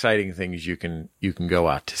thrilling and exciting things you can go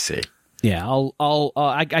out to see. Yeah,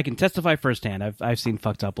 I can testify firsthand. I've seen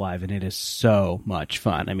Fucked Up live, and it is so much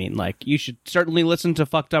fun. I mean, like, you should certainly listen to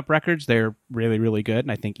Fucked Up records. They're really, really good.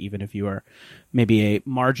 And I think even if you are maybe a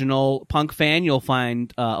marginal punk fan, you'll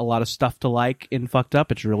find a lot of stuff to like in Fucked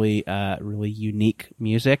Up. It's really, really unique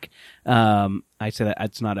music. I say that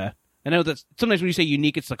it's not a. I know that sometimes when you say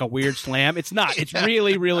unique, it's like a weird slam. It's not. It's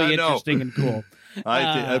really, really interesting and cool.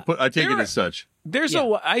 I take it as such.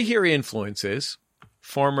 I hear influences.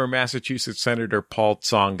 Former Massachusetts Senator Paul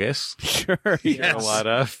Tsongas. Sure,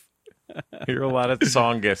 yes. Hear a lot of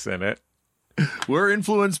Tsongas in it. We're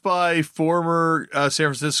influenced by former San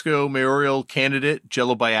Francisco mayoral candidate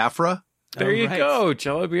Jello Biafra. There you go,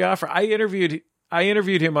 Jello Biafra. I interviewed I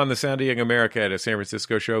interviewed him on the Sound of Young America at a San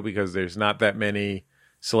Francisco show because there's not that many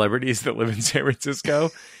celebrities that live in San Francisco.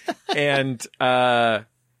 And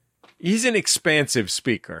he's an expansive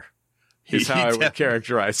speaker, is how I would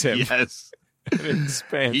characterize him. Yes.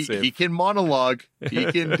 Expansive. He can monologue. He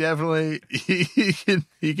can definitely, he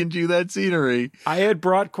can do that scenery. I had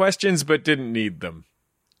brought questions, but didn't need them.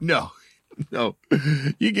 No.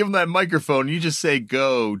 You give him that microphone, you just say,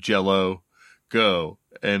 "Go, Jello, go."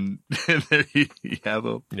 And there you have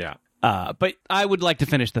them. Yeah. But I would like to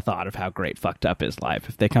finish the thought of how great Fucked Up is live.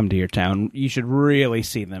 If they come to your town, you should really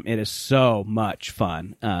see them. It is so much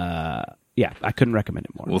fun. Yeah, I couldn't recommend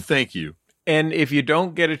it more. Well, thank you. And if you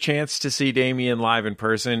don't get a chance to see Damian live in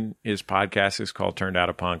person, his podcast is called Turned Out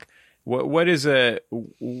a Punk. What is a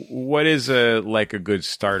like a good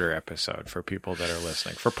starter episode for people that are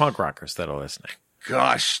listening, for punk rockers that are listening?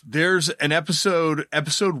 Gosh, there's an episode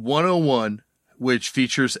 101, which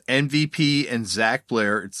features MVP and Zach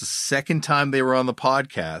Blair. It's the second time they were on the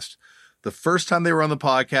podcast. The first time they were on the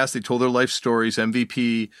podcast, they told their life stories.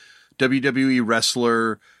 MVP, WWE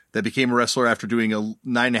wrestler that became a wrestler after doing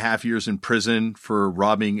 9.5 years in prison for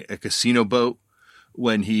robbing a casino boat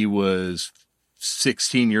when he was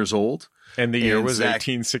 16 years old. And the year was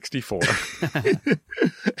 1864.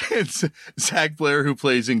 And Zach Blair, who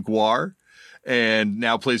plays in Gwar and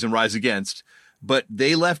now plays in Rise Against. But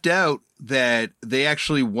they left out that they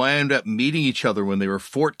actually wound up meeting each other when they were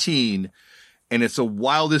 14. And it's the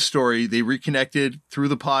wildest story. They reconnected through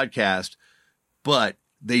the podcast, but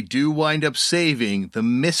they do wind up saving the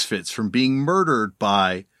Misfits from being murdered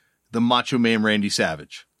by the Macho Man Randy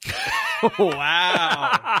Savage.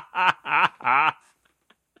 Wow.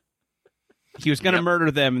 He was going to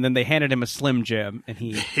murder them, and then they handed him a Slim Jim, and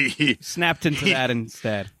he snapped into that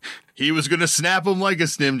instead. He was going to snap him like a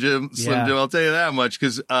Slim Jim, I'll tell you that much,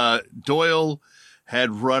 because Doyle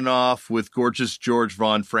had run off with gorgeous George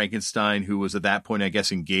von Frankenstein, who was at that point, I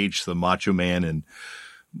guess, engaged to the Macho Man. And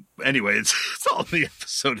anyway, it's all in the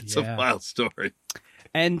episode. It's a wild story.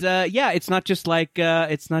 And it's not just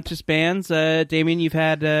bands. Damian, you've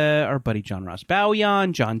had our buddy John Ross Bowie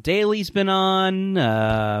on. John Daly's been on.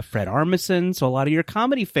 Fred Armisen. So a lot of your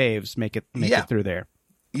comedy faves make it through there.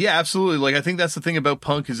 Yeah, absolutely. Like, I think that's the thing about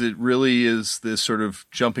punk is it really is this sort of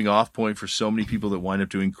jumping off point for so many people that wind up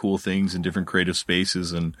doing cool things in different creative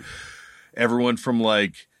spaces, and everyone from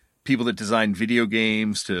like people that design video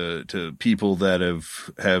games to people that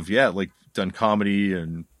have done comedy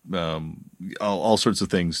and all sorts of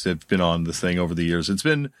things that have been on this thing over the years. It's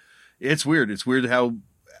weird. It's weird how,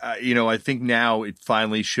 I think now it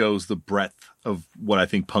finally shows the breadth of what I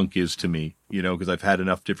think punk is to me, because I've had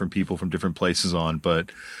enough different people from different places on,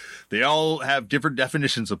 but they all have different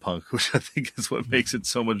definitions of punk, which I think is what makes it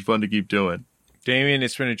so much fun to keep doing. Damian,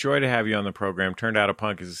 it's been a joy to have you on the program. Turned Out a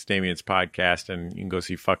Punk is Damian's podcast, and you can go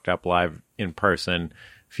see Fucked Up live in person,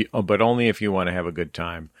 but only if you want to have a good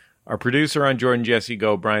time. Our producer on Jordan Jesse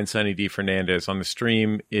Go, Brian Sunny D. Fernandez. On the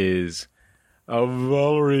stream is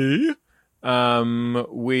Valerie.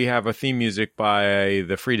 We have a theme music by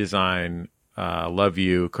The Free Design, Love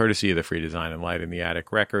You, courtesy of The Free Design and Light in the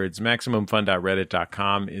Attic Records.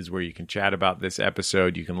 MaximumFun.reddit.com is where you can chat about this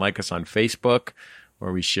episode. You can like us on Facebook,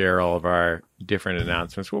 where we share all of our different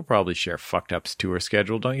announcements. We'll probably share Fucked Up's tour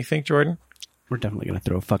schedule, don't you think, Jordan? We're definitely going to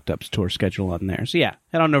throw a Fucked Up's tour schedule on there. So yeah,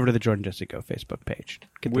 head on over to the Jordan Jesse Go Facebook page.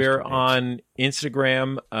 We're on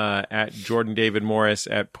Instagram at Jordan David Morris,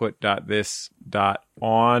 at put.this.on.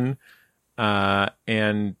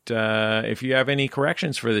 And if you have any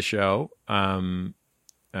corrections for the show,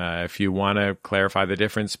 if you want to clarify the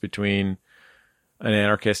difference between an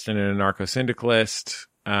anarchist and an anarcho-syndicalist,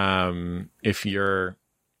 if you're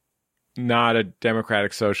not a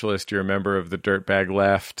democratic socialist, you're a member of the dirtbag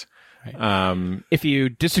left. Right. If you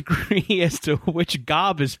disagree as to which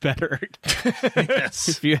gob is better, yes.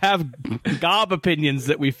 If you have gob opinions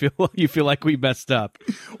that you feel like we messed up,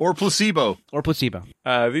 or placebo,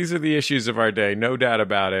 these are the issues of our day, no doubt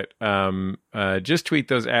about it. Just tweet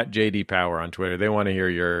those at JD Power on Twitter. They want to hear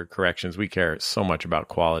your corrections. We care so much about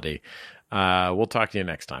quality. We'll talk to you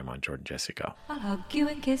next time on Jordan Jesse Go. I'll hug you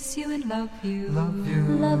and kiss you and love you. Love you.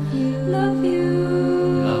 Love you. Love you.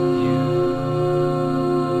 Love you.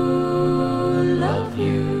 Love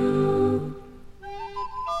you.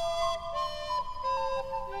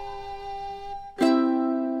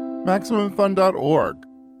 MaximumFun.org.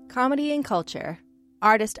 Comedy and culture.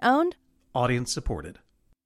 Artist owned. Audience supported.